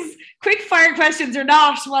 No, this is quickfire questions are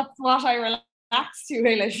not what I relax to,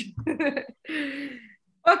 Eilish.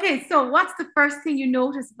 Okay, so what's the first thing you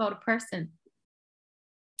notice about a person?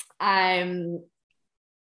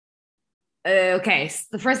 Okay, so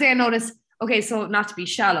the first thing I notice, okay, so not to be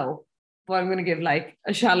shallow, but I'm going to give like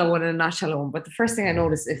a shallow one and a not shallow one. But the first thing I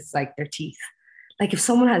notice is like their teeth. Like if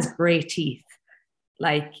someone has great teeth,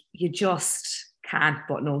 like you just can't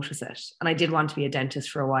but notice it. And I did want to be a dentist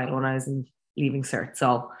for a while when I was in leaving cert.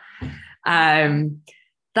 So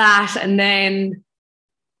that, and then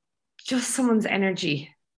just someone's energy.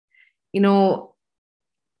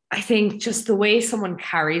 I think just the way someone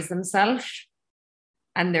carries themselves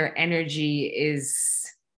and their energy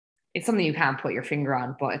it's something you can't put your finger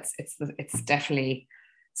on, but it's definitely,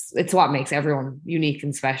 it's what makes everyone unique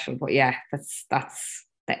and special. But yeah, that's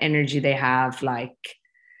the energy they have. Like,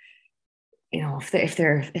 if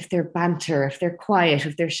they're banter, if they're quiet,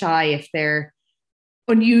 if they're shy, if they're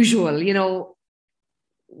unusual,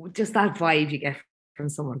 just that vibe you get from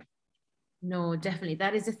someone. No, definitely.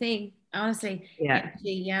 That is a thing. Honestly.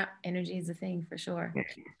 Yeah. Energy is a thing for sure. Yeah.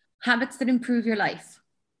 Habits that improve your life.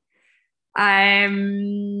 They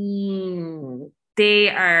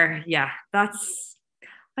are,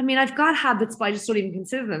 I've got habits, but I just don't even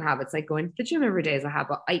consider them habits. Like going to the gym every day is a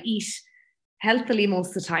habit. I eat healthily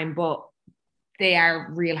most of the time, but they are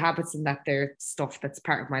real habits in that they're stuff that's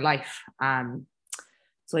part of my life.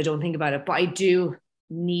 So I don't think about it, but I do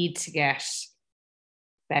need to get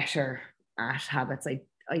better at habits. I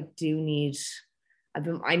need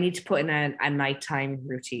to put in a nighttime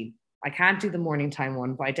routine. I can't do the morning time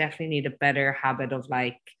one, but I definitely need a better habit of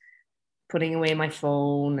like putting away my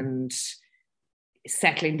phone and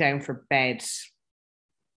settling down for bed,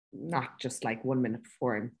 not just like 1 minute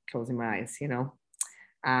before I'm closing my eyes, I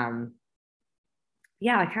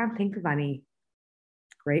can't think of any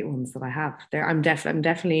great ones that I have there. I'm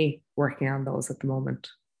definitely working on those at the moment.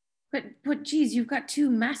 But geez, you've got two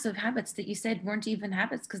massive habits that you said weren't even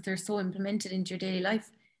habits because they're so implemented into your daily life.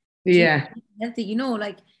 Yeah. Healthy,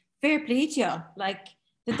 like fair play to you, like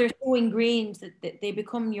that they're so ingrained that they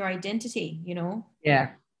become your identity,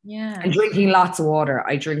 Yeah. Yeah. And drinking lots of water.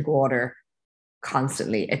 I drink water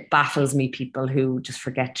constantly. It baffles me, people who just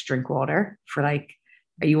forget to drink water for like,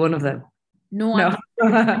 are you one of them? No.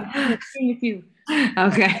 I'm with you.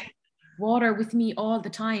 Okay. Water with me all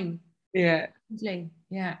the time. Yeah.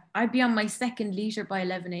 Yeah. I'd be on my second liter by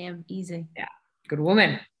 11 a.m. easy. Yeah. Good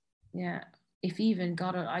woman. Yeah. If even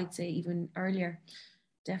got it, I'd say even earlier.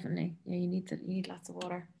 Definitely. Yeah, you need lots of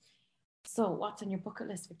water. So what's on your bucket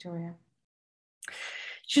list, Victoria?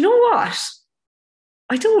 Do you know what?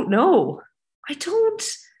 I don't know. I don't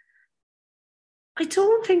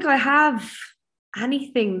think I have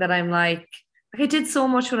anything that I'm like I did so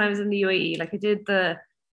much when I was in the UAE. Like I did the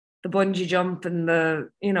bungee jump and the,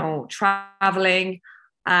 traveling.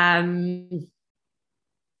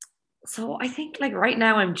 So I think like right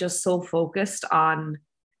now I'm just so focused on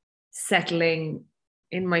settling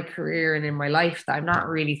in my career and in my life that I'm not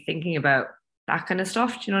really thinking about that kind of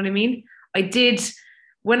stuff. Do you know what I mean? I did,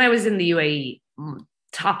 when I was in the UAE,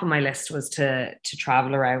 top of my list was to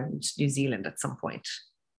travel around New Zealand at some point.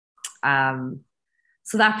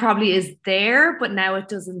 So that probably is there, but now it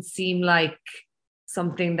doesn't seem like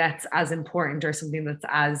something that's as important or something that's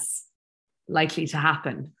as likely to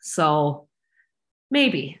happen. So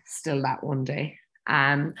maybe still that one day.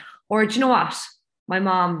 Or do you know what? My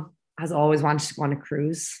mom has always wanted to go on a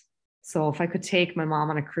cruise. So if I could take my mom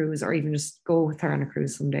on a cruise or even just go with her on a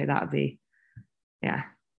cruise someday, that would be, yeah.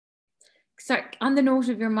 Sorry, on the note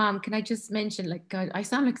of your mom, can I just mention, like, God, I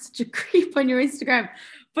sound like such a creep on your Instagram,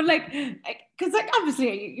 but like, because like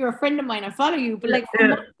obviously you're a friend of mine, I follow you, but like from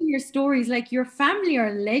watching your stories, like your family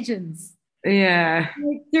are legends. Yeah.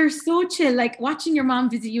 Like, they're so chill. Like watching your mom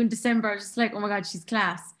visit you in December, I was just like, oh my God, she's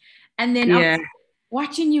class. And then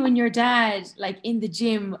watching you and your dad like in the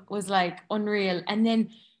gym was like unreal. And then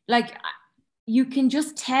like you can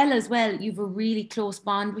just tell as well, you've a really close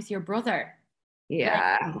bond with your brother.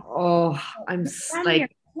 Yeah. Oh, I'm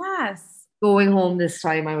like class. Going home this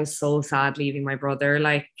time. I was so sad leaving my brother.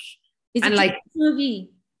 Like, is it like movie?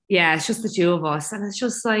 Yeah, it's just the two of us, and it's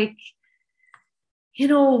just like, you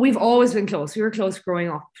know, we've always been close. We were close growing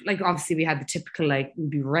up. Like, obviously, we had the typical, like, we'd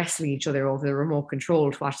be wrestling each other over the remote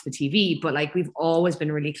control to watch the TV, but like, we've always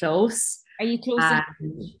been really close. Are you close?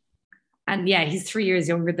 And yeah, he's 3 years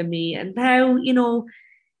younger than me, and now, you know,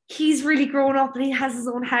 he's really grown up and he has his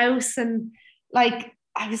own house, and like,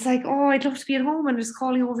 I was like, oh, I'd love to be at home and just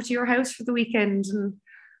calling over to your house for the weekend. And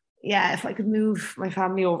yeah, if I could move my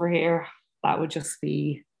family over here, that would just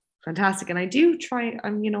be fantastic. And I do try,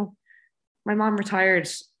 you know, my mom retired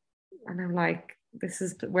and I'm like, this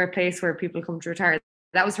is where a place where people come to retire.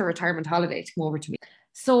 That was her retirement holiday to come over to me.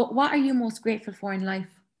 So what are you most grateful for in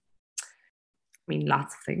life? I mean,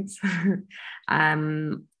 lots of things.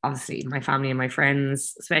 Obviously my family and my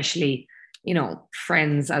friends, especially, you know,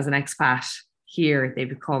 friends as an expat here, they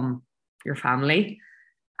become your family.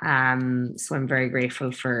 So I'm very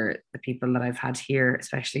grateful for the people that I've had here,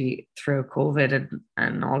 especially through COVID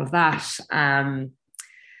and all of that.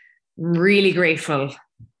 Really grateful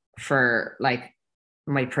for like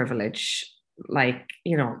my privilege, like,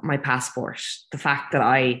 you know, my passport, the fact that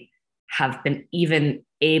I have been even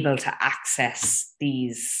able to access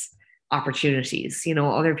these opportunities. You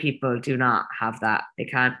know, other people do not have that. They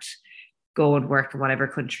can't go and work in whatever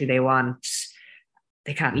country they want.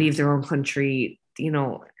 They can't leave their own country, you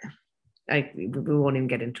know. Like, we won't even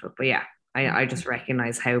get into it, but yeah, I just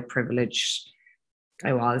recognize how privileged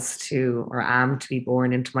I was to, or am, to be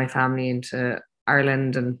born into my family, into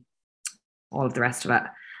Ireland and all of the rest of it.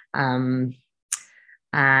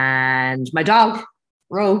 And my dog,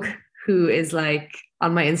 Rogue, who is like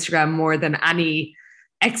on my Instagram more than any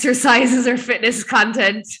exercises or fitness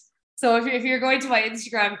content. So if you're going to my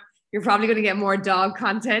Instagram, you're probably going to get more dog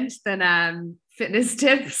content than fitness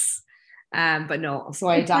tips. But no, so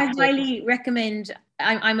I highly recommend.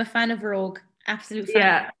 I'm a fan of Rogue. Absolute fan.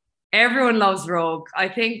 Yeah, everyone loves Rogue. I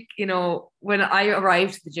think, you know, when I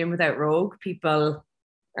arrived at the gym without Rogue, people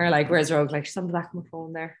are like, where's Rogue? Like, she's on the back of my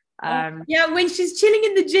phone there. Yeah, when she's chilling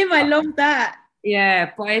in the gym, I love that.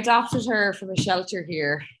 Yeah, but I adopted her from a shelter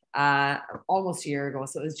here almost a year ago.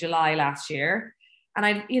 So it was July last year. And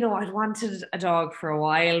I'd wanted a dog for a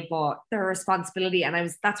while, but their responsibility, and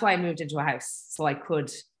that's why I moved into a house, so I could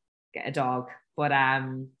get a dog. But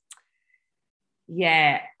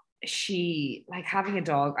yeah, she, like, having a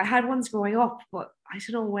dog, I had ones growing up, but I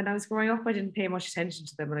don't know, when I was growing up, I didn't pay much attention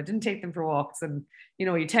to them and I didn't take them for walks. And, you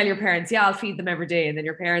know, you tell your parents, yeah, I'll feed them every day, and then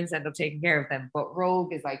your parents end up taking care of them. But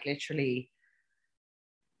Rogue is like literally,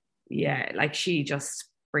 yeah, like, she just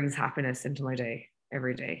brings happiness into my day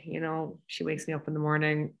every day. You know, she wakes me up in the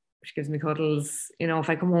morning, she gives me cuddles. You know, if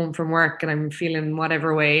I come home from work and I'm feeling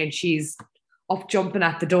whatever way and she's up jumping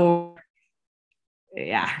at the door.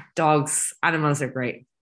 Yeah, dogs, animals are great.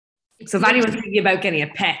 So if anyone's thinking about getting a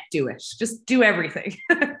pet, do it. Just do everything.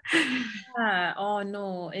 Yeah. Oh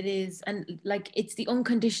no, it is. And like, it's the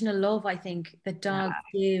unconditional love, I think, that dogs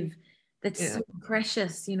give, that's so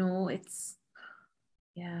precious, you know. It's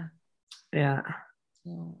yeah.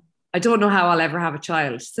 So I don't know how I'll ever have a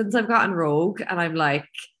child. Since I've gotten Rogue and I'm like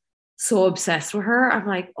so obsessed with her, I'm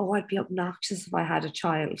like, oh, I'd be obnoxious if I had a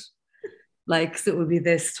child. Like, so it would be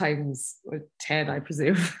this times 10, I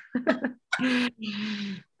presume.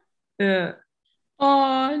 Yeah.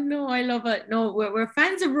 Oh no, I love it. No, we're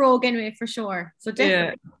fans of Rogue anyway, for sure. So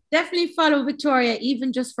definitely follow Victoria,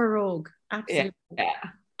 even just for Rogue. Absolutely. Yeah.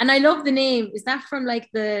 And I love the name. Is that from like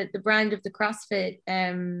the brand of the CrossFit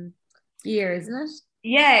gear, isn't it?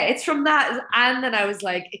 Yeah, it's from that. And then I was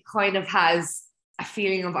like, it kind of has a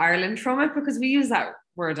feeling of Ireland from it, because we use that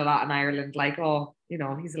word a lot in Ireland, like, oh, you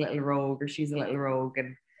know, he's a little rogue or she's a little rogue.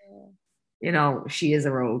 And, you know, she is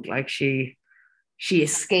a rogue. Like, she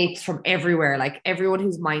escapes from everywhere. Like, everyone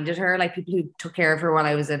who's minded her, like people who took care of her while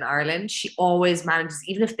I was in Ireland, she always manages,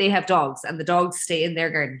 even if they have dogs and the dogs stay in their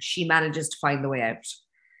garden, she manages to find the way out.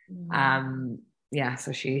 Yeah,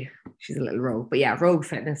 so she's a little rogue, but yeah, rogue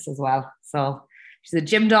fitness as well. So she's a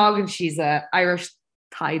gym dog and she's a Irish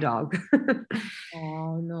Thai dog.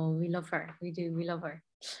 Oh no, we love her. We do. We love her.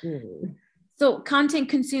 Mm. So content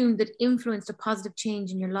consumed that influenced a positive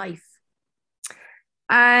change in your life.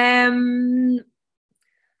 I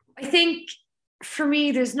think for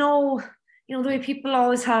me, there's no, the way people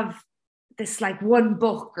always have this like one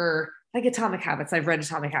book or like Atomic Habits. I've read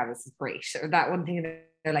Atomic Habits, it's great. Or that one thing that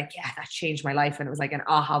they're like, yeah, that changed my life. And it was like an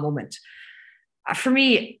aha moment. For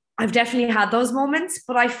me, I've definitely had those moments,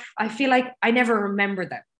 but I feel like I never remember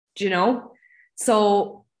them, do you know?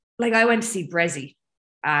 So like I went to see Brezzy,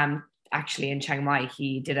 actually in Chiang Mai.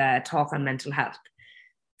 He did a talk on mental health.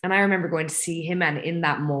 And I remember going to see him and in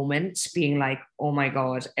that moment being like, oh my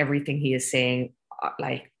God, everything he is saying,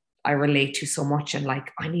 like I relate to so much. And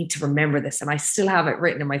like, I need to remember this. And I still have it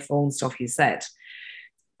written in my phone, stuff he said.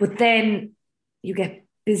 But then you get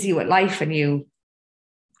busy with life and you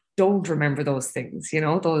don't remember those things,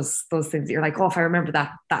 those things that you're like, oh, if I remember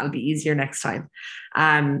that, that'll be easier next time.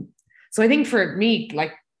 So I think for me,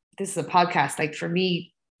 like this is a podcast, like for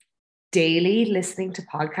me, daily listening to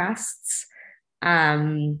podcasts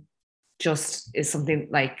just is something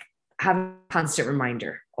like have a constant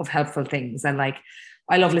reminder of helpful things. And like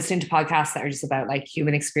I love listening to podcasts that are just about like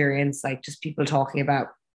human experience, like just people talking about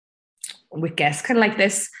with guests kind of like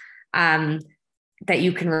this that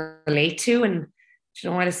you can relate to. And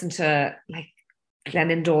I listen to like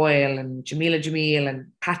Glennon Doyle and Jamila Jamil and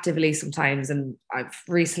Pat Divilly sometimes, and I've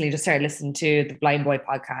recently just started listening to the Blind Boy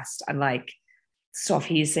podcast, and like stuff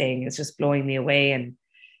he's saying is just blowing me away. And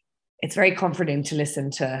it's very comforting to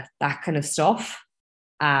listen to that kind of stuff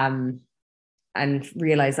and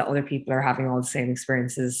realize that other people are having all the same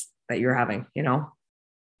experiences that you're having,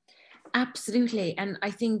 Absolutely. And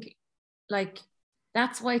I think like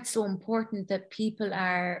that's why it's so important that people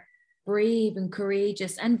are brave and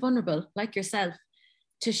courageous and vulnerable like yourself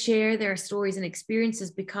to share their stories and experiences,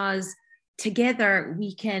 because together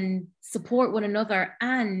we can support one another.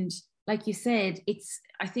 And like you said,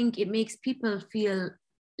 I think it makes people feel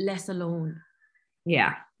less alone.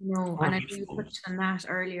 Yeah. No, and I know you touched on that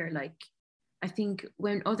earlier. Like, I think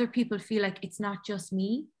when other people feel like it's not just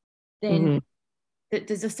me, then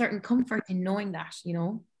there's a certain comfort in knowing that,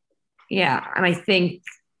 Yeah. And I think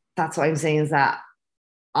that's what I'm saying is that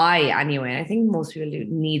I think most people do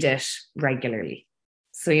need it regularly.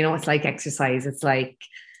 So, it's like exercise. It's like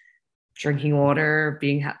drinking water,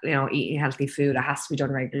 being, eating healthy food. It has to be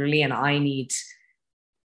done regularly. And I need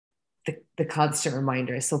the constant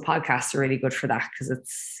reminders. So podcasts are really good for that, because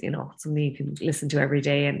it's, something you can listen to every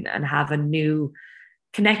day and have a new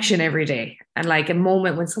connection every day. And like a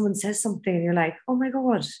moment when someone says something and you're like, oh my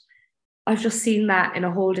God, I've just seen that in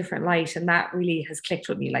a whole different light. And that really has clicked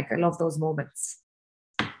with me. Like I love those moments.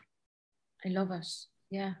 I love it.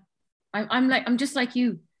 Yeah. I'm just like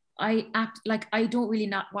you. I don't really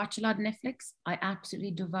not watch a lot of Netflix. I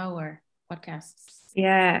absolutely devour podcasts.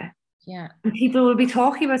 Yeah. Yeah. And people will be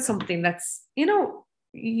talking about something that's,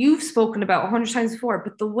 you've spoken about 100 times before,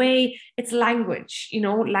 but the way it's language,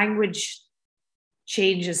 language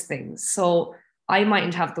changes things. So I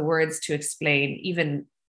mightn't have the words to explain even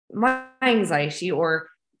my anxiety or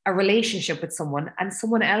a relationship with someone, and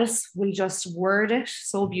someone else will just word it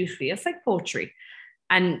so beautifully. It's like poetry.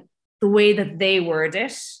 And the way that they word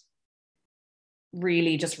it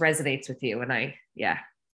really just resonates with you. And I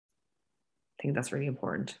think that's really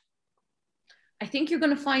important. I think you're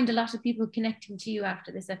going to find a lot of people connecting to you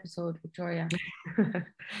after this episode, Victoria.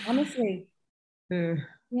 Honestly.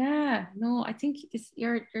 Yeah, no, I think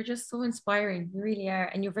you're just so inspiring. You really are.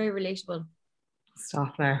 And you're very relatable.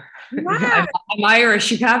 Stop there. I'm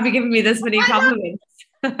Irish. You can't be giving me this many compliments.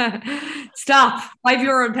 Stop.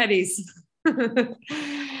 €5 in pennies. Oh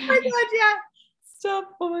my God, yeah. Stop.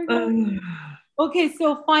 Oh my God. Okay,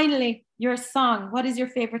 so finally, your song. What is your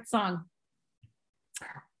favorite song?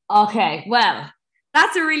 Okay, well,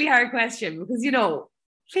 that's a really hard question because,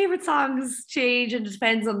 favorite songs change and it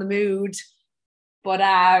depends on the mood. But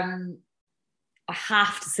I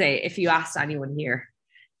have to say, if you asked anyone here,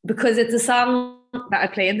 because it's a song that I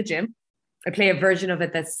play in the gym, I play a version of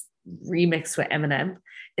it that's remixed with Eminem.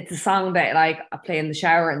 It's a song that I play in the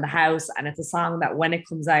shower in the house, and it's a song that when it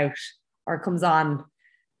comes out or comes on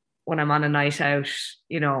when I'm on a night out,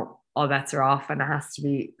 all bets are off, and it has to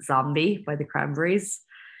be Zombie by the Cranberries.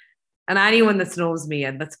 And anyone that knows me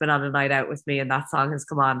and that's been on a night out with me and that song has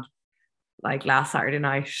come on like last Saturday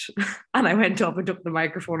night, and I went up and took the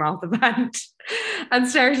microphone off the band and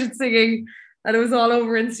started singing, and it was all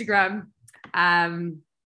over Instagram.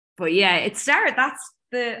 But yeah, it started,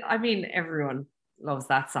 everyone loves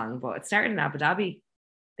that song, but it started in Abu Dhabi.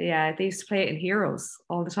 They used to play it in Heroes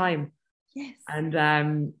all the time. Yes.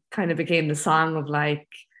 And kind of became the song of like,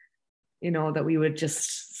 that we would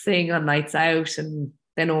just sing on nights out. And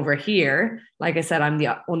then over here, like I said, I'm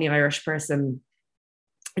the only Irish person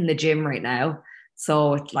in the gym right now.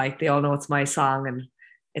 So it's like they all know it's my song and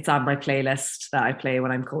it's on my playlist that I play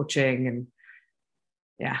when I'm coaching. And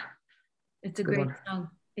yeah. It's a great song.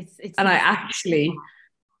 It's and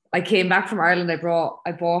I came back from Ireland.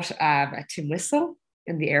 I bought a tin whistle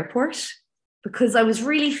in the airport because I was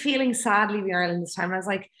really feeling sad leaving Ireland this time. And I was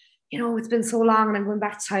like, it's been so long and I'm going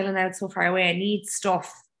back to Thailand now. It's so far away. I need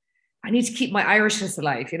stuff. I need to keep my Irishness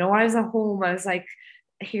alive. When I was at home, I was like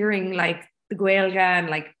hearing like the Gaeilge and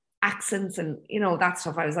like accents and, that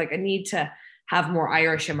stuff. I was like, I need to have more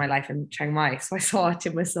Irish in my life in Chiang Mai. So I saw a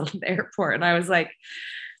tin whistle in the airport and I was like,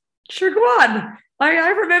 sure, go on. I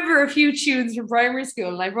remember a few tunes from primary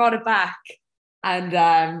school and I brought it back. And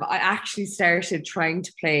I actually started trying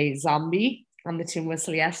to play Zombie on the tin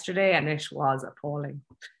whistle yesterday and it was appalling.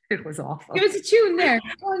 It was awful. Give us a tune there.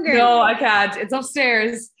 No, I can't. It's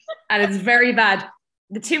upstairs and it's very bad.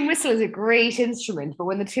 The tin whistle is a great instrument, but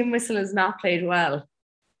when the tin whistle is not played well,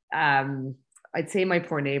 I'd say my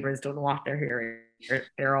poor neighbours don't know what they're hearing.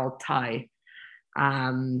 They're all Thai.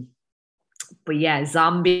 But yeah,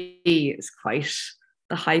 Zombie is quite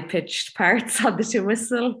the high-pitched parts of the tin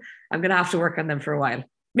whistle. I'm gonna have to work on them for a while.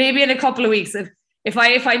 Maybe in a couple of weeks. If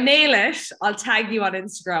I nail it, I'll tag you on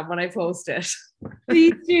Instagram when I post it.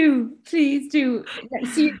 Please do.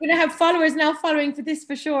 So you're gonna have followers now following for this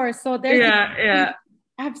for sure. So there's yeah.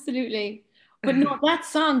 Absolutely. But no, that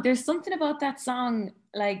song, there's something about that song,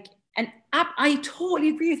 like, and I totally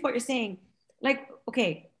agree with what you're saying. Like,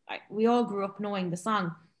 okay, we all grew up knowing the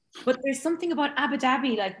song. But there's something about Abu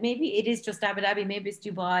Dhabi, like maybe it is just Abu Dhabi, maybe it's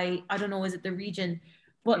Dubai, I don't know, is it the region?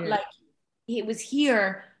 But like it was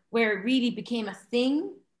here where it really became a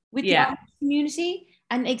thing with the Irish community.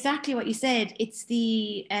 And exactly what you said, it's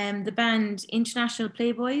the band International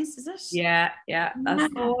Playboys, is it? Yeah.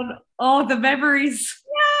 That's the one. Oh, the memories.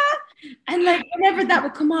 Yeah. And like whenever that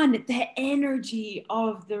would come on, the energy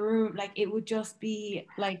of the room, like it would just be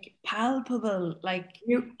like palpable. Like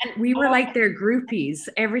we were like their groupies.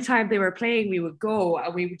 Every time they were playing, we would go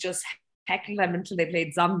and we would just heckle them until they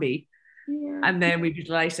played Zombie. Yeah. And then we'd be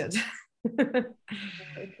delighted.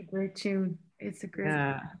 It's a great tune.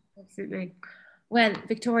 Absolutely. Well,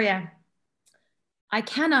 Victoria, I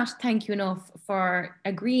cannot thank you enough for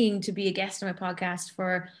agreeing to be a guest on my podcast,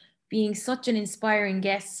 for being such an inspiring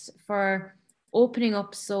guest, for opening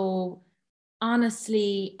up so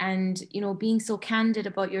honestly and, being so candid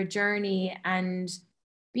about your journey and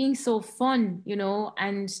being so fun,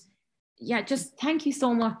 and yeah, just thank you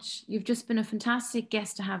so much. You've just been a fantastic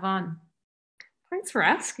guest to have on. Thanks for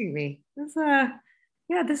asking me. This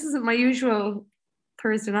isn't my usual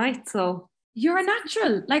Thursday night, so. You're a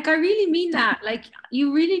natural. Like, I really mean that. Like,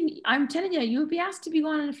 I'm telling you, you'll be asked to be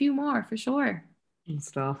on a few more for sure.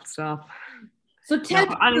 Stop. So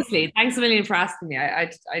honestly, thanks a million for asking me.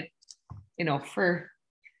 I for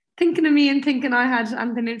thinking of me and thinking I had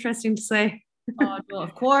something interesting to say. Oh no,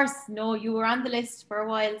 of course. No, you were on the list for a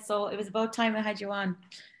while, so it was about time I had you on.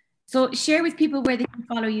 So share with people where they can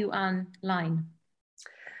follow you online.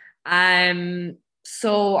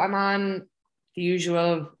 So I'm on the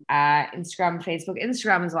usual Instagram, Facebook.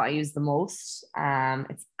 Instagram is what I use the most.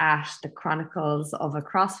 It's at the Chronicles of a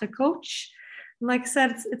CrossFit Coach. Like I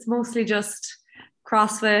said, it's mostly just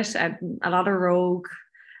CrossFit and a lot of Rogue.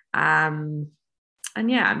 And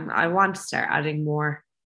yeah, I want to start adding more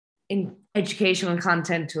in educational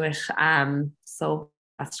content to it. So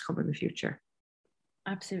that's to come in the future.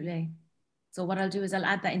 Absolutely. So what I'll do is I'll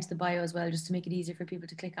add that into the bio as well, just to make it easier for people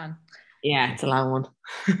to click on. Yeah, it's a long one.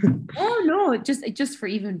 Oh no, just for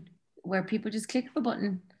even where people just click a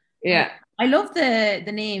button. Yeah. I love the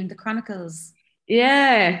name, the Chronicles.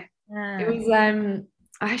 Yeah. It was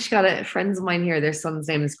I actually got friends of mine here, their son's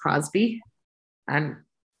name is Crosby, and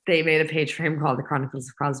they made a page for him called the Chronicles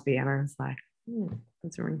of Crosby, and I was like,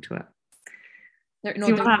 there's a ring to it.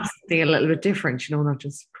 You want to have something a little bit different, not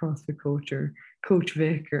just CrossFit Coach or Coach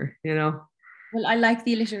Vic or Well, I like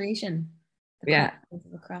the alliteration. The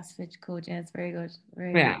CrossFit Coach, yeah, it's very good.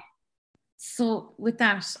 Very good. So with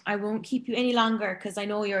that, I won't keep you any longer because I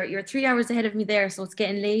know you're 3 hours ahead of me there, so it's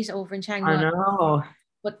getting late over in Chiang Mai. I know.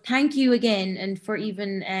 But thank you again, and for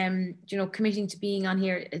even committing to being on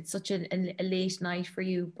here. It's such a late night for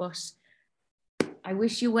you, but I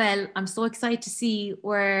wish you well. I'm so excited to see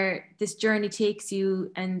where this journey takes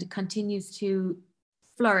you and continues to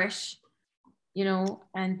flourish,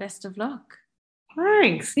 and best of luck.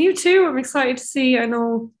 Thanks. You too. I'm excited to see. I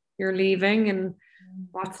know you're leaving and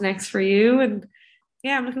what's next for you, and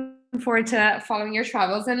Yeah, I'm looking forward to following your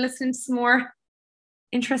travels and listening to some more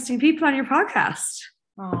interesting people on your podcast.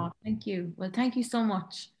 Oh, thank you. Well, thank you so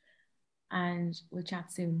much. And we'll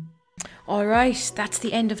chat soon. All right, that's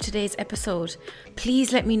the end of today's episode.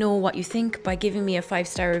 Please let me know what you think by giving me a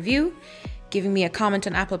 5-star review, giving me a comment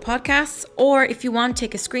on Apple Podcasts, or if you want,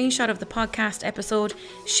 take a screenshot of the podcast episode,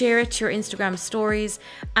 share it to your Instagram stories,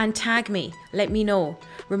 and tag me. Let me know.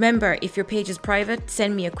 Remember, if your page is private,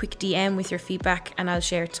 send me a quick DM with your feedback and I'll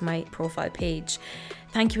share it to my profile page.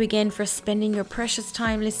 Thank you again for spending your precious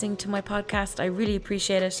time listening to my podcast. I really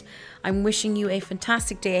appreciate it. I'm wishing you a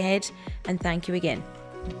fantastic day ahead, and thank you again.